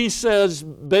 because he says,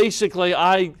 basically,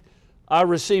 I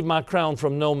receive my crown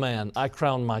from no man. I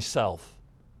crown myself.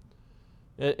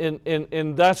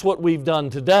 And that's what we've done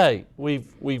today.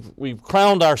 We've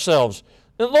crowned ourselves.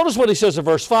 And notice what he says in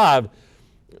verse 5.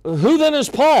 Who then is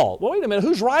Paul? Well, wait a minute.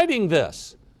 Who's writing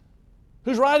this?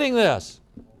 Who's writing this?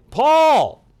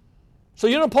 Paul. So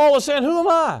you know Paul is saying, who am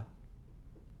I?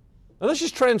 Now, this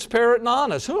is transparent and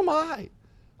honest. Who am I?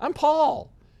 I'm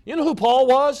Paul. You know who Paul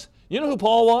was?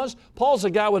 Paul's a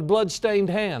guy with blood-stained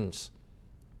hands.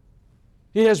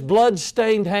 He has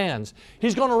blood-stained hands.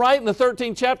 He's going to write in the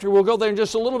 13th chapter, we'll go there in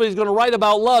just a little bit, he's going to write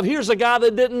about love. Here's a guy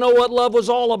that didn't know what love was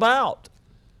all about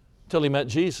until he met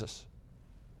Jesus.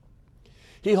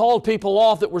 He hauled people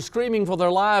off that were screaming for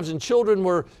their lives, and children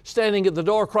were standing at the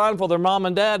door crying for their mom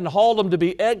and dad, and hauled them to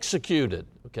be executed.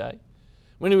 Okay?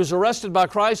 When he was arrested by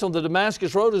Christ on the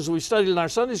Damascus Road, as we studied in our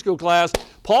Sunday school class,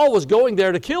 Paul was going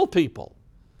there to kill people.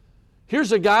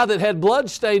 Here's a guy that had blood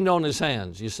stained on his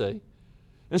hands, you see.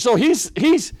 And so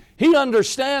he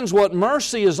understands what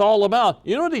mercy is all about.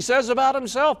 You know what he says about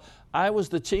himself? I was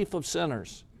the chief of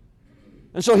sinners.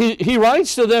 And so he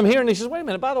writes to them here and he says, wait a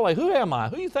minute, by the way, who am I?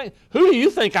 Who do you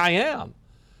think I am?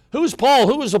 Who is Paul?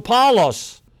 Who is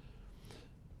Apollos?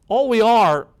 All we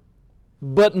are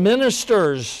but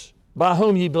ministers by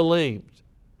whom ye believed.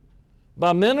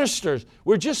 By ministers.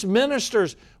 We're just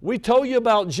ministers. We told you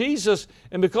about Jesus,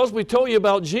 and because we told you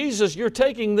about Jesus, you're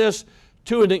taking this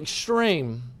to an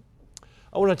extreme.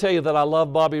 I want to tell you that I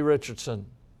love Bobby Richardson.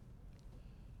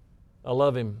 I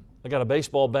love him. I got a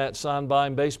baseball bat signed by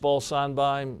him, baseball signed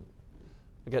by him.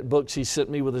 I got books he sent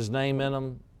me with his name in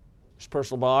them. His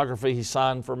personal biography he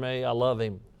signed for me. I love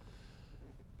him.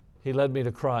 He led me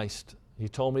to Christ. He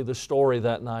told me the story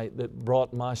that night that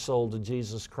brought my soul to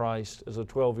Jesus Christ as a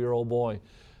 12-year-old boy.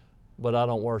 But I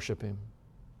don't worship him.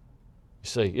 You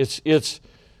see,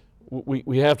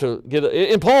 we have to get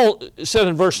it. And Paul said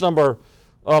in verse number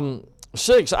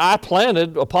 6, I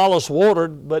planted, Apollos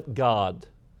watered, but God.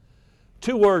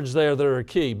 Two words there that are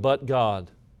key, but God,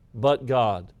 but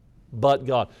God, but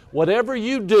God. Whatever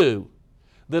you do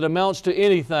that amounts to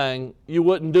anything, you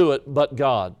wouldn't do it but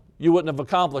God. You wouldn't have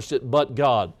accomplished it but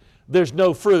God. There's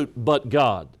no fruit but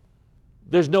God.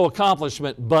 There's no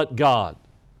accomplishment but God.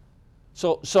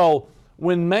 So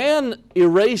when man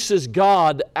erases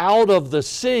God out of the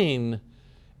scene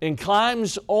and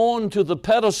climbs onto the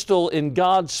pedestal in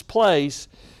God's place,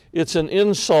 it's an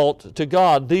insult to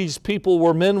God. These people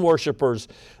were men worshipers.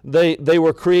 They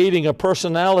were creating a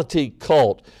personality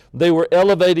cult. They were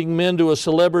elevating men to a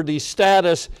celebrity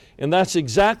status, and that's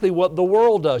exactly what the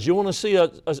world does. You want to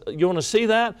see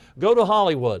that? Go to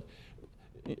Hollywood.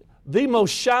 The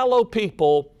most shallow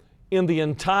people in the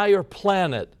entire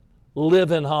planet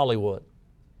live in Hollywood.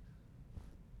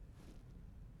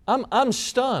 I'm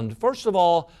stunned. First of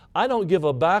all, I don't give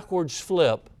a backwards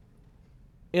flip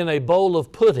in a bowl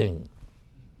of pudding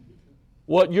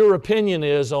what your opinion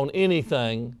is on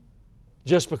anything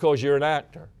just because you're an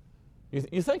actor.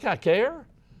 You think I care?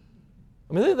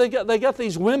 I mean, they got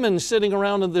these women sitting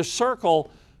around in this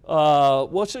circle.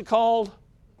 What's it called?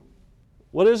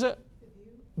 What is it?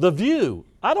 The View.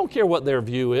 I don't care what their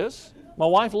view is. My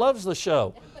wife loves the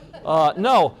show.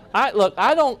 No, I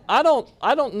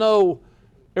don't know.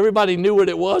 Everybody knew what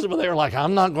it was, but they were like,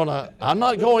 I'm not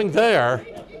going there.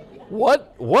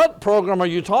 What program are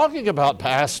you talking about,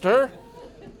 Pastor?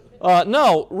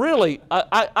 No, really,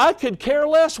 I could care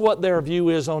less what their view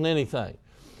is on anything.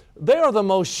 They are the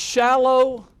most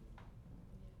shallow,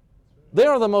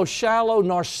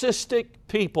 narcissistic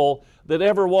people that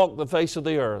ever walked the face of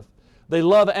the earth. They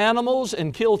love animals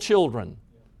and kill children.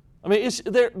 I mean,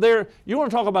 you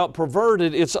want to talk about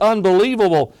perverted, it's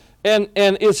unbelievable. And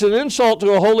it's an insult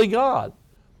to a holy God.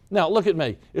 Now, look at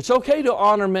me. It's okay to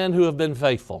honor men who have been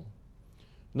faithful.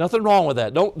 Nothing wrong with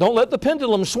that. Don't let the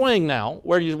pendulum swing now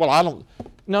where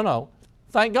No.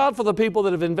 Thank God for the people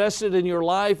that have invested in your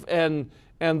life and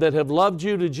that have loved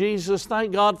you to Jesus.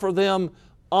 Thank God for them.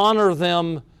 Honor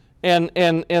them. And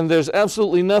there's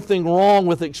absolutely nothing wrong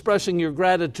with expressing your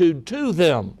gratitude to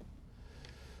them.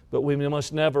 But we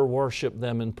must never worship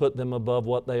them and put them above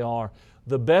what they are.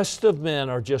 The best of men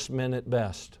are just men at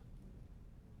best.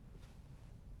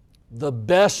 The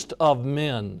best of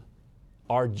men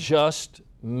are just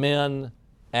men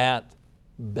at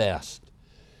best.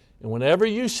 And whenever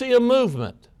you see a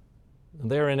movement,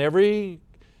 and they're in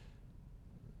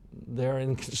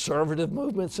conservative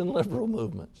movements and liberal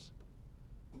movements.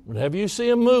 Whenever you see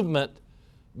a movement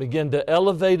begin to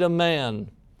elevate a man,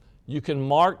 you can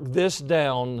mark this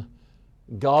down: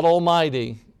 God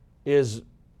Almighty is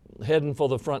heading for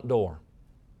the front door.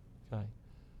 Okay?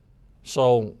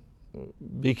 So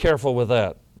be careful with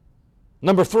that.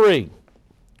 Number 3.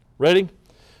 Ready?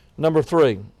 Number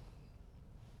 3.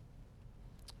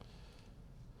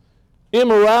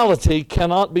 Immorality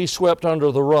cannot be swept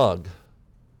under the rug.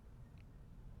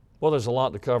 Well, there's a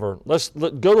lot to cover. Let's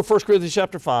go to 1 Corinthians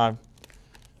chapter 5.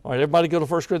 All right, everybody go to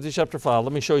 1 Corinthians chapter 5.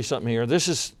 Let me show you something here. This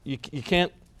is, you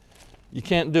can't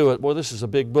do it. Boy, this is a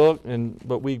big book, all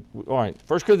right,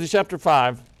 1 Corinthians chapter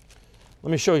 5.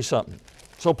 Let me show you something.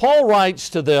 So Paul writes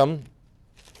to them,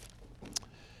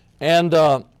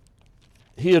 and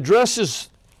he addresses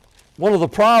one of the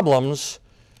problems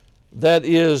that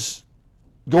is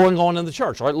going on in the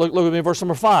church. All right, look at me, verse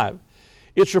number 5.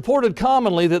 It's reported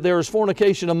commonly that there is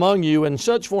fornication among you, and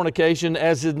such fornication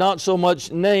as is not so much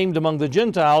named among the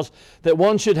Gentiles, that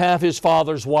one should have his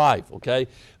father's wife, okay?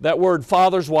 That word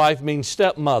father's wife means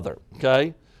stepmother,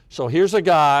 okay? So here's a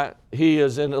guy, he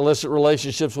is in illicit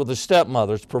relationships with his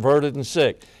stepmother, it's perverted and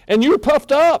sick. And you're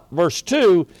puffed up, verse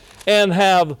 2, and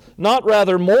have not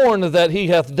rather mourned that he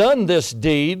hath done this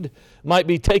deed, might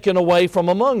be taken away from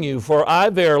among you. For I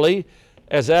verily,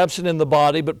 as absent in the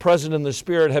body, but present in the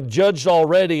spirit, have judged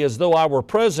already as though I were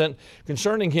present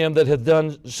concerning him that hath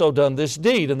done this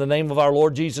deed. In the name of our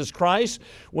Lord Jesus Christ,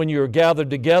 when you are gathered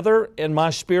together in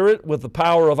my spirit with the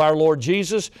power of our Lord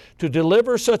Jesus, to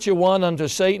deliver such a one unto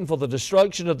Satan for the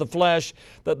destruction of the flesh,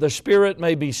 that the spirit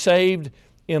may be saved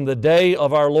in the day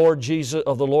of our Lord Jesus,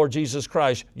 of the Lord Jesus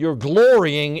Christ. Your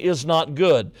glorying is not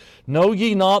good. Know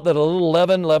ye not that a little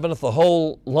leaven leaveneth the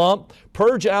whole lump?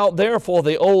 Purge out therefore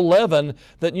the old leaven,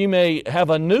 that you may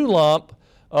have a new lump,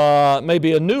 as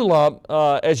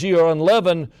ye are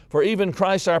unleavened, for even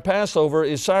Christ our Passover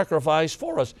is sacrificed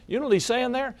for us. You know what he's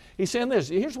saying there? He's saying this.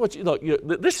 Here's what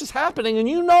this is happening and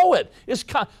you know it. It's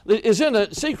in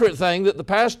a secret thing that the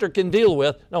pastor can deal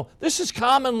with. No, this is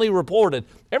commonly reported.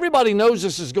 Everybody knows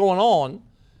this is going on.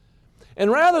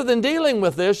 And rather than dealing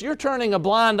with this, you're turning a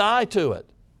blind eye to it.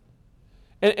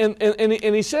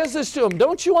 And he says this to him: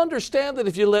 don't you understand that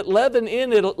if you let leaven in,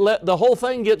 the whole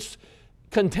thing gets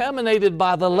contaminated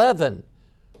by the leaven?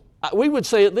 We would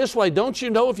say it this way: don't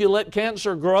you know if you let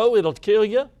cancer grow, it'll kill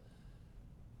you?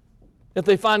 If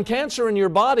they find cancer in your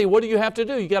body, what do you have to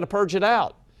do? You got to purge it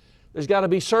out. There's got to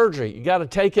be surgery. You got to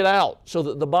take it out so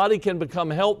that the body can become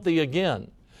healthy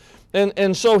again.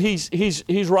 And so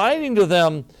he's writing to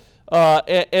them,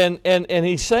 and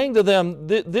he's saying to them,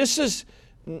 this is,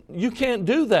 you can't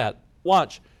do that.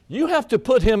 Watch. You have to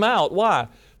put him out. Why?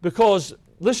 Because,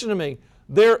 listen to me,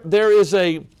 there's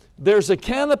a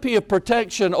canopy of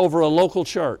protection over a local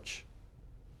church.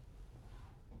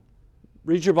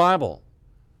 Read your Bible.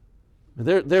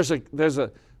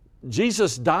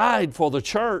 Jesus died for the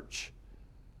church.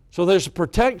 So there's a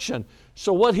protection.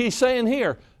 So what he's saying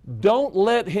here, don't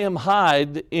let him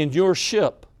hide in your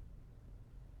ship.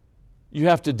 You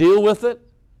have to deal with it.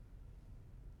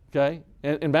 Okay?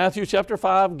 And Matthew chapter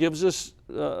 5 gives us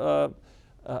how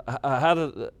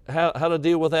to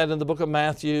deal with that in the book of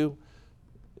Matthew.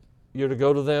 You're to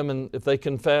go to them, and if they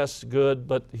confess, good.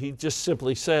 But he just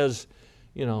simply says,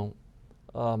 don't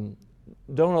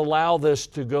allow this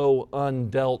to go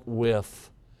undealt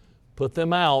with. Put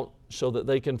them out so that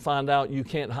they can find out you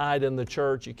can't hide in the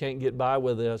church, you can't get by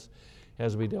with this. It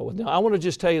has to be dealt with. Now, I want to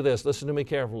just tell you this. Listen to me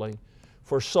carefully.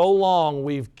 For so long,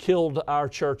 we've killed our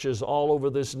churches all over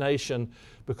this nation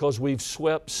because we've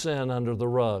swept sin under the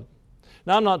rug.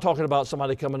 Now, I'm not talking about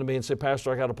somebody coming to me and say,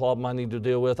 Pastor, I got a problem I need to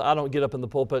deal with. I don't get up in the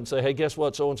pulpit and say, hey, guess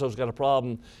what? So-and-so's got a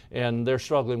problem and they're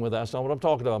struggling with that. That's not what I'm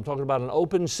talking about. I'm talking about an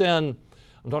open sin.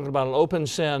 I'm talking about an open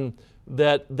sin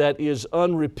that is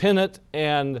unrepentant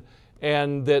and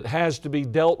that has to be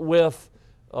dealt with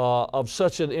of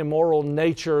such an immoral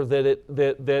nature that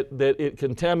it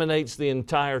contaminates the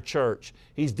entire church.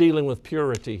 He's dealing with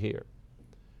purity here.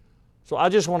 So I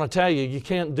just want to tell you, you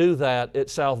can't do that at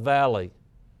South Valley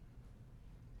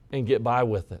and get by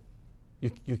with it.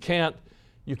 You can't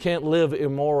live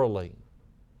immorally.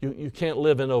 You can't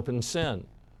live in open sin.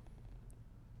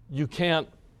 You can't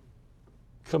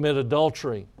commit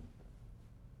adultery.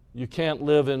 You can't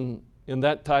live in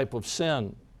that type of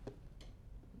sin.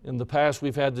 In the past,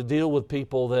 we've had to deal with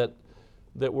people that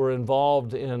were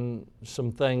involved in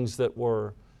some things that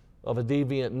were of a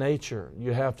deviant nature.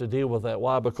 You have to deal with that.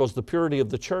 Why? Because the purity of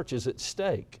the church is at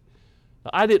stake.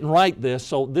 Now, I didn't write this,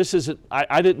 so this isn't.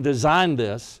 I didn't design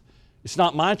this. It's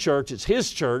not my church; it's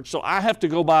His church. So I have to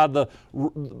go by the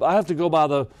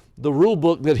rule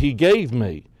book that He gave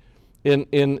me,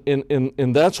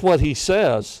 and that's what He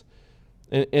says.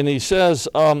 And He says,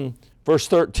 verse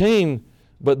 13.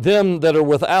 But them that are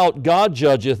without God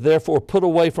judgeth, therefore put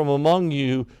away from among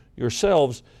you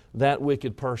yourselves that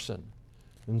wicked person.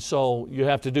 And so you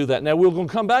have to do that. Now we're going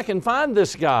to come back and find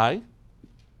this guy,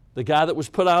 the guy that was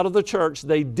put out of the church.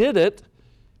 They did it.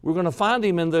 We're going to find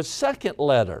him in the second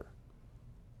letter.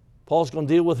 Paul's going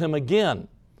to deal with him again.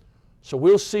 So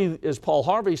we'll see, as Paul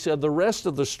Harvey said, the rest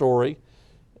of the story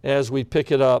as we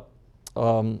pick it up.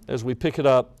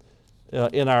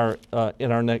 In our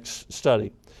next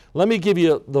study. Let me give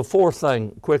you the fourth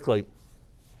thing quickly.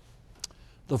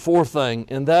 The fourth thing,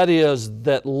 and that is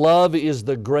that love is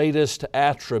the greatest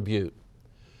attribute.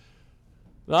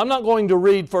 Now, I'm not going to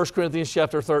read 1 Corinthians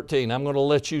chapter 13. I'm going to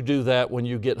let you do that when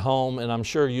you get home, and I'm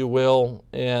sure you will,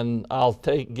 and I'll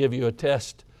give you a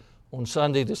test on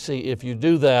Sunday to see if you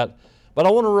do that. But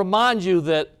I want to remind you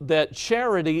that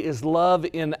charity is love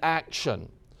in action.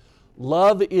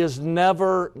 Love is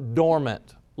never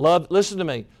dormant. Love, listen to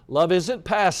me, love isn't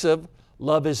passive,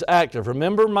 love is active.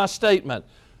 Remember my statement.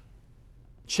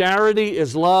 Charity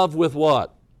is love with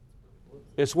what?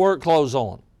 Its work clothes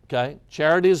on, okay?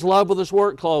 Charity is love with its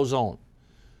work clothes on.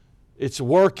 It's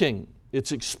working,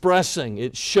 it's expressing,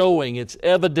 it's showing, it's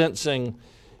evidencing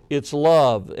its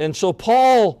love. And so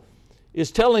Paul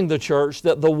is telling the church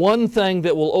that the one thing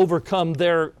that will overcome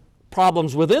their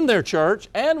problems within their church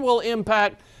and will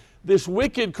impact this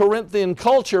wicked Corinthian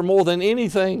culture more than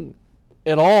anything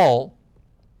at all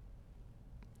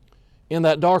in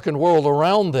that darkened world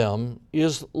around them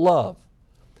is love.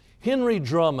 Henry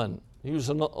Drummond, he was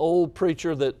an old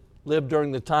preacher that lived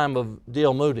during the time of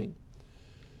D.L. Moody,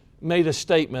 made a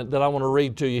statement that I want to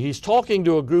read to you. He's talking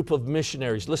to a group of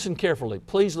missionaries. Listen carefully.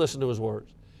 Please listen to his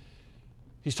words.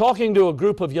 He's talking to a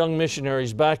group of young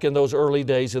missionaries back in those early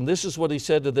days, and this is what he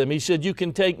said to them. He said, "You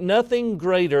can take nothing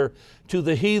greater to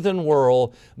the heathen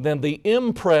world than the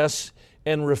impress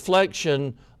and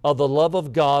reflection of the love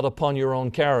of God upon your own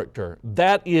character.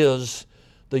 That is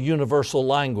the universal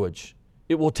language.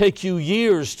 It will take you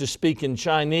years to speak in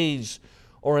Chinese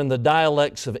or in the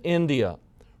dialects of India.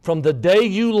 From the day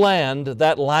you land,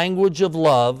 that language of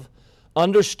love,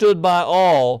 understood by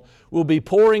all, will be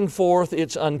pouring forth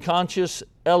its unconscious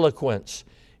eloquence.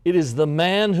 It is the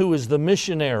man who is the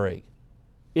missionary.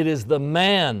 It is the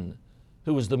man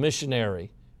who is the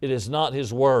missionary. It is not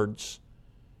his words.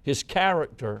 His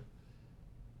character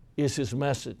is his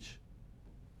message."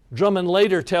 Drummond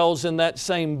later tells in that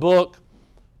same book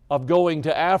of going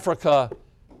to Africa,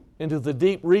 into the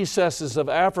deep recesses of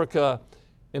Africa,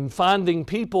 and finding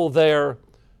people there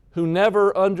who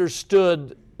never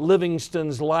understood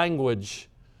Livingstone's language,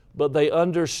 but they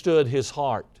understood his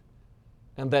heart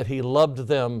and that he loved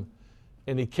them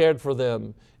and he cared for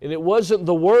them. And it wasn't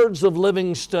the words of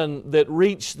Livingstone that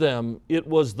reached them, it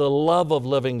was the love of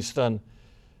Livingstone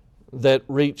that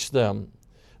reached them.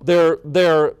 There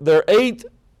are 8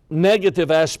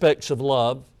 negative aspects of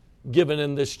love given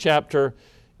in this chapter.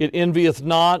 It envieth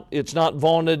not, it's not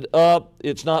vaunted up,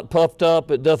 it's not puffed up,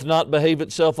 it doth not behave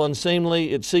itself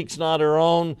unseemly, it seeks not her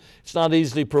own, it's not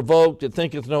easily provoked, it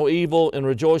thinketh no evil, and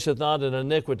rejoiceth not in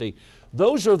iniquity.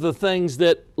 Those are the things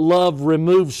that love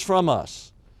removes from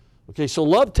us. Okay, so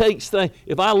love takes things.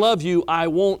 If I love you, I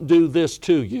won't do this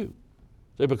to you.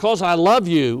 So because I love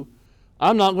you,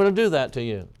 I'm not going to do that to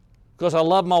you. Because I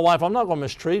love my wife, I'm not going to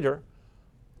mistreat her.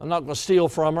 I'm not going to steal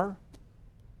from her.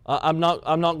 I'm not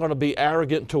going to be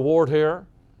arrogant toward her.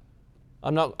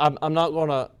 I'm not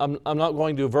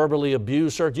going to verbally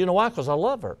abuse her. Do you know why? Because I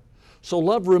love her. So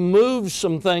love removes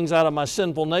some things out of my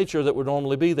sinful nature that would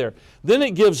normally be there. Then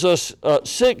it gives us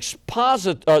 7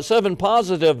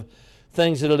 positive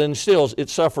things that it instills. It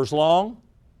suffers long.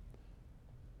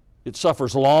 It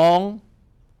suffers long.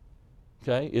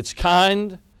 Okay? It's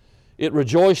kind. It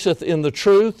rejoiceth in the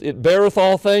truth. It beareth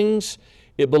all things.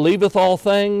 It believeth all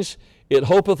things. It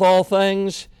hopeth all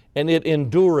things. And it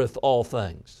endureth all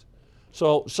things.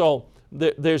 So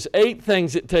there's 8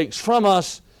 things it takes from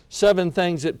us, 7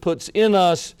 things it puts in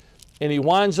us, and he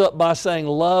winds up by saying,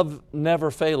 love never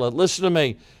faileth. Listen to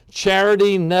me.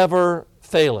 Charity never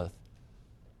faileth.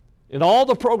 In all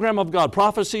the program of God,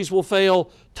 prophecies will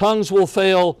fail, tongues will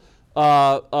fail,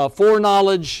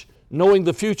 foreknowledge, knowing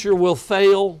the future will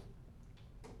fail.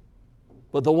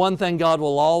 But the one thing God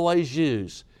will always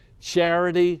use,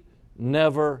 charity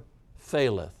never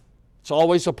faileth. It's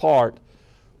always a part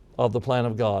of the plan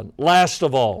of God. Last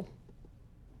of all,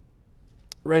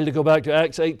 ready to go back to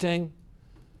Acts 18?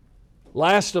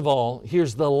 Last of all,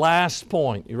 here's the last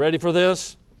point. You ready for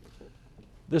this?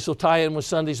 This will tie in with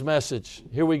Sunday's message.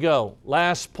 Here we go.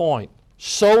 Last point.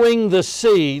 Sowing the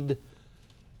seed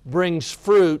brings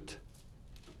fruit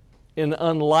in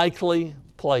unlikely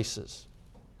places.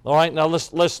 All right, now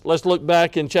let's look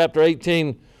back in chapter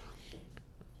 18,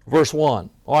 verse 1.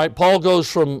 All right, Paul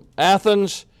goes from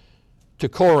Athens to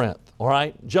Corinth. All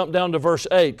right, jump down to verse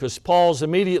 8 because Paul's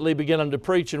immediately beginning to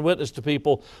preach and witness to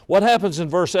people. What happens in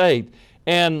verse 8?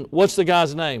 And what's the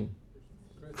guy's name?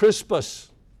 Crispus.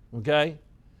 Okay?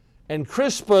 And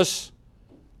Crispus,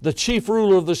 the chief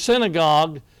ruler of the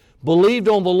synagogue, believed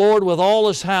on the Lord with all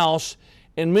his house,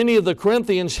 and many of the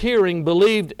Corinthians hearing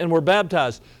believed and were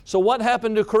baptized. So what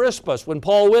happened to Crispus when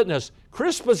Paul witnessed?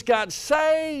 Crispus got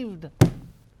saved.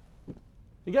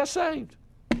 He got saved.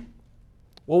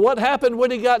 Well, what happened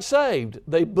when he got saved?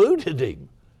 They booted him.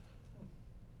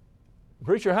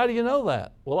 Preacher, how do you know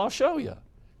that? Well, I'll show you.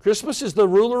 Crispus is the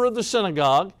ruler of the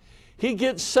synagogue. He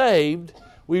gets saved.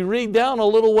 We read down a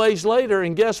little ways later,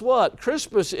 and guess what?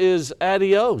 Crispus is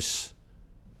adios.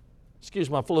 Excuse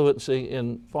my fluency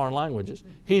in foreign languages.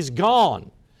 He's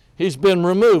gone. He's been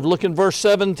removed. Look in verse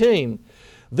 17.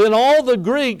 Then all the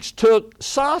Greeks took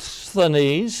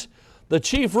Sosthenes, the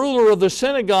chief ruler of the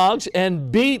synagogues,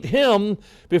 and beat him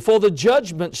before the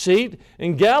judgment seat,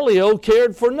 and Gallio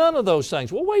cared for none of those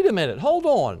things. Well, wait a minute. Hold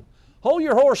on. Hold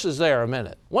your horses there a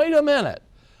minute. Wait a minute.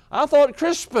 I thought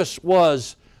Crispus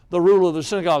was the ruler of the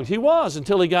synagogues. He was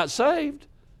until he got saved.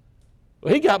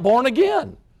 Well, he got born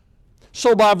again.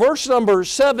 So by verse number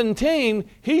 17,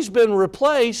 he's been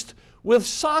replaced with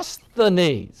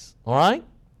Sosthenes. All right?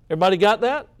 Everybody got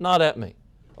that? Nod at me.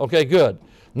 Okay, good.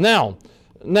 Now,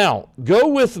 go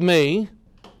with me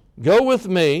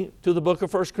to the book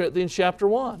of 1 Corinthians chapter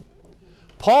 1.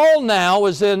 Paul now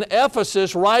is in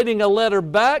Ephesus writing a letter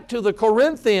back to the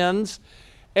Corinthians,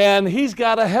 and he's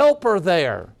got a helper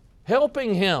there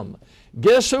helping him.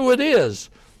 Guess who it is?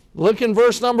 Look in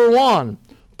verse number 1.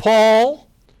 Paul,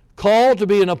 called to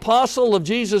be an apostle of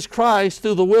Jesus Christ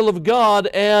through the will of God,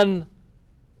 and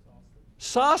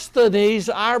Sosthenes,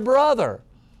 our brother.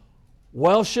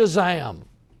 Well, Shazam.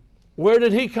 Where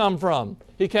did he come from?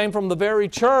 He came from the very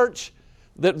church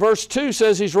that verse 2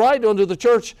 says he's writing unto, the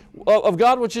church of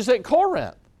God which is at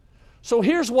Corinth. So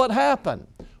here's what happened.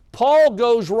 Paul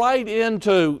goes right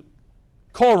into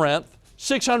Corinth,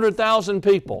 600,000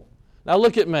 people. Now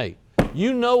look at me.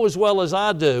 You know as well as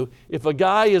I do, if a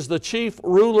guy is the chief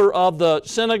ruler of the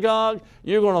synagogue,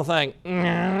 you're going to think,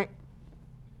 ain't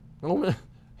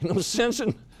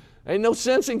no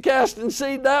sense in casting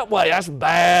seed that way. That's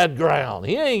bad ground.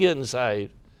 He ain't getting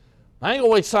saved. I ain't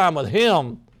going to waste time with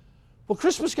him. Well,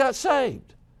 Crispus got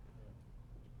saved.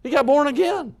 He got born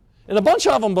again. And a bunch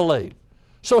of them believed.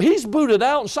 So he's booted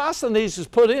out and Sosthenes is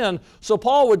put in, so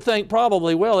Paul would think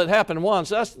probably, well, it happened once.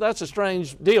 That's a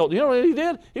strange deal. You know what he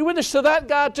did? He witnessed to that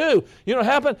guy too. You know what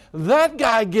happened? That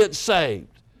guy gets saved.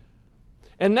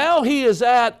 And now he is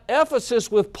at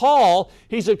Ephesus with Paul.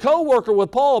 He's a co-worker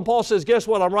with Paul, and Paul says, guess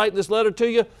what? I'm writing this letter to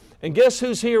you, and guess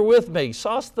who's here with me?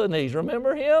 Sosthenes.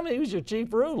 Remember him? He was your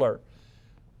chief ruler.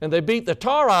 And they beat the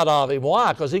tar out of him.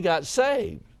 Why? Because he got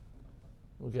saved.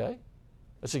 Okay?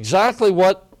 That's exactly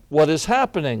what is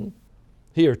happening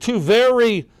here. Two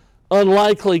very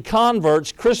unlikely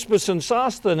converts, Crispus and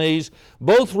Sosthenes,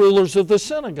 both rulers of the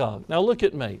synagogue. Now look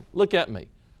at me. Look at me.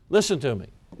 Listen to me.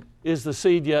 Is the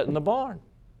seed yet in the barn?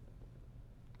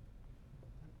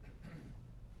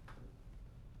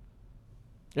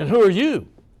 And who are you?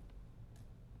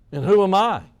 And who am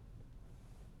I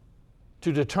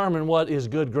to determine what is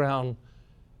good ground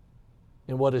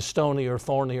and what is stony or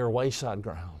thorny or wayside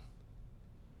ground?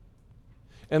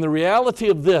 And the reality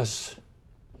of this,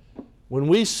 When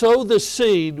we sow the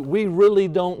seed, we really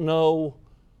don't know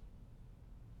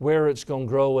where it's going to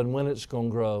grow and when it's going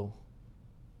to grow.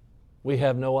 We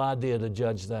have no idea to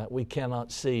judge that. We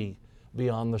cannot see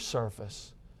beyond the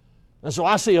surface. And so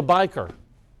I see a biker.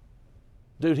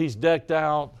 Dude, he's decked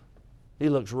out. He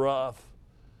looks rough.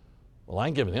 Well, I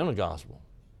ain't giving him the gospel.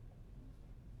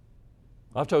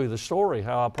 I've told you the story,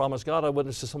 how I promised God I'd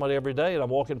witness to somebody every day, and I'm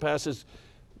walking past this.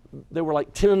 There were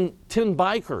like 10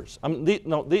 bikers.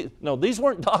 These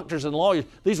weren't doctors and lawyers.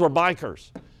 These were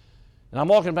bikers. And I'm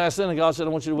walking past them, and God said, I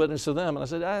want you to witness to them. And I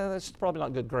said, that's probably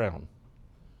not good ground.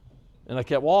 And I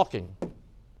kept walking.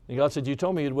 And God said, you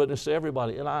told me you'd witness to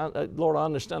everybody. And Lord, I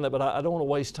understand that, but I don't want to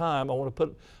waste time. I want to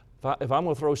put, if I'm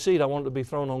going to throw seed, I want it to be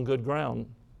thrown on good ground.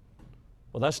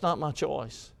 Well, that's not my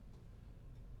choice.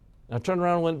 And I turned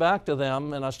around and went back to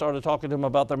them, and I started talking to them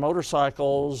about their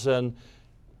motorcycles, and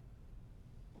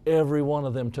every one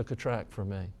of them took a track from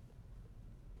me.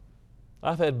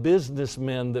 I've had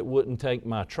businessmen that wouldn't take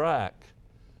my track,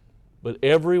 but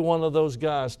every one of those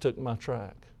guys took my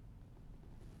track.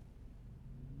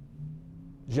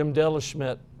 Jim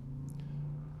Delaschmidt,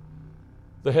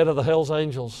 the head of the Hells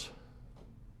Angels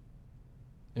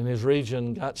in his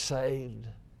region, got saved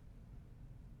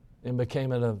and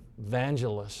became an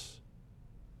evangelist.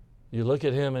 You look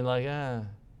at him and like,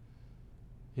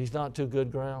 he's not too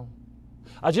good ground.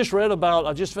 I just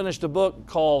finished a book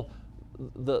called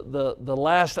The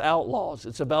Last Outlaws.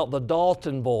 It's about the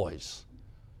Dalton boys.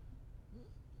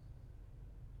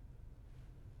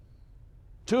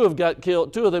 Two of them got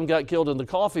killed in the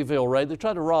Coffeyville raid. They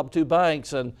tried to rob 2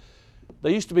 banks, and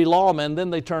they used to be lawmen. Then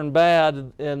they turned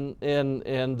bad,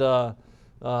 and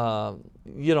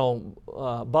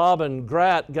Bob and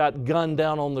Grat got gunned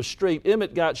down on the street.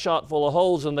 Emmett got shot full of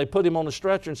holes, and they put him on a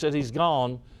stretcher and said he's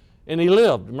gone, and he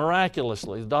lived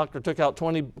miraculously. The doctor took out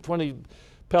 20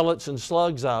 pellets and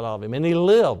slugs out of him, and he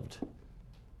lived.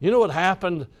 You know what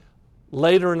happened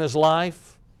later in his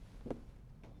life?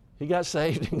 He got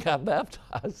saved and got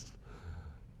baptized.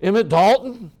 Emmett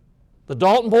Dalton, the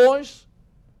Dalton boys,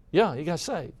 yeah, he got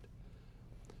saved.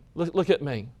 Look at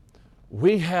me.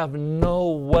 We have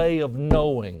no way of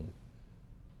knowing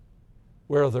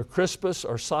whether Crispus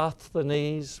or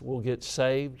Sosthenes will get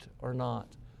saved or not.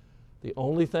 The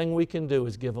only thing we can do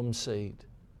is give them seed.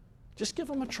 Just give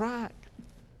them a track.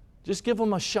 Just give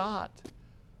them a shot.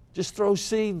 Just throw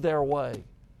seed their way.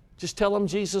 Just tell them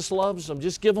Jesus loves them.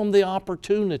 Just give them the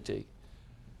opportunity.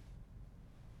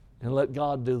 And let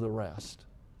God do the rest.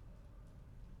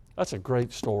 That's a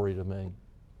great story to me.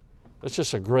 That's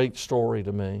just a great story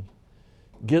to me.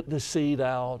 Get the seed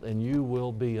out and you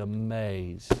will be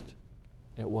amazed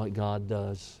at what God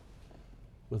does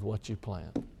with what you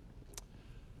plant.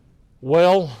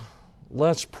 Well,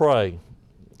 let's pray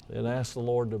and ask the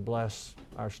Lord to bless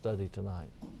our study tonight.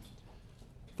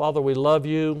 Father, we love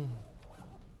you.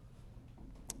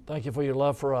 Thank you for your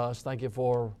love for us. Thank you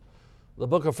for the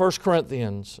book of 1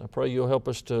 Corinthians. I pray you'll help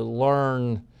us to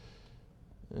learn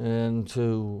and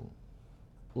to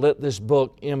let this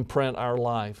book imprint our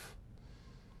life.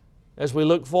 As we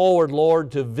look forward,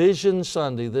 Lord, to Vision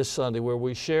Sunday this Sunday, where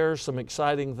we share some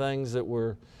exciting things that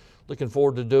we're looking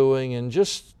forward to doing, and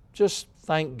just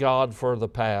thank God for the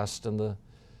past and the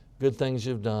good things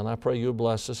you've done. I pray you'll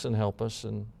bless us and help us,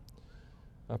 and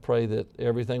I pray that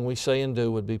everything we say and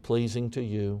do would be pleasing to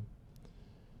you,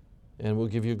 and we'll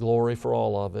give you glory for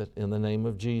all of it. In the name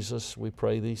of Jesus, we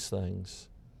pray these things.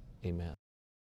 Amen.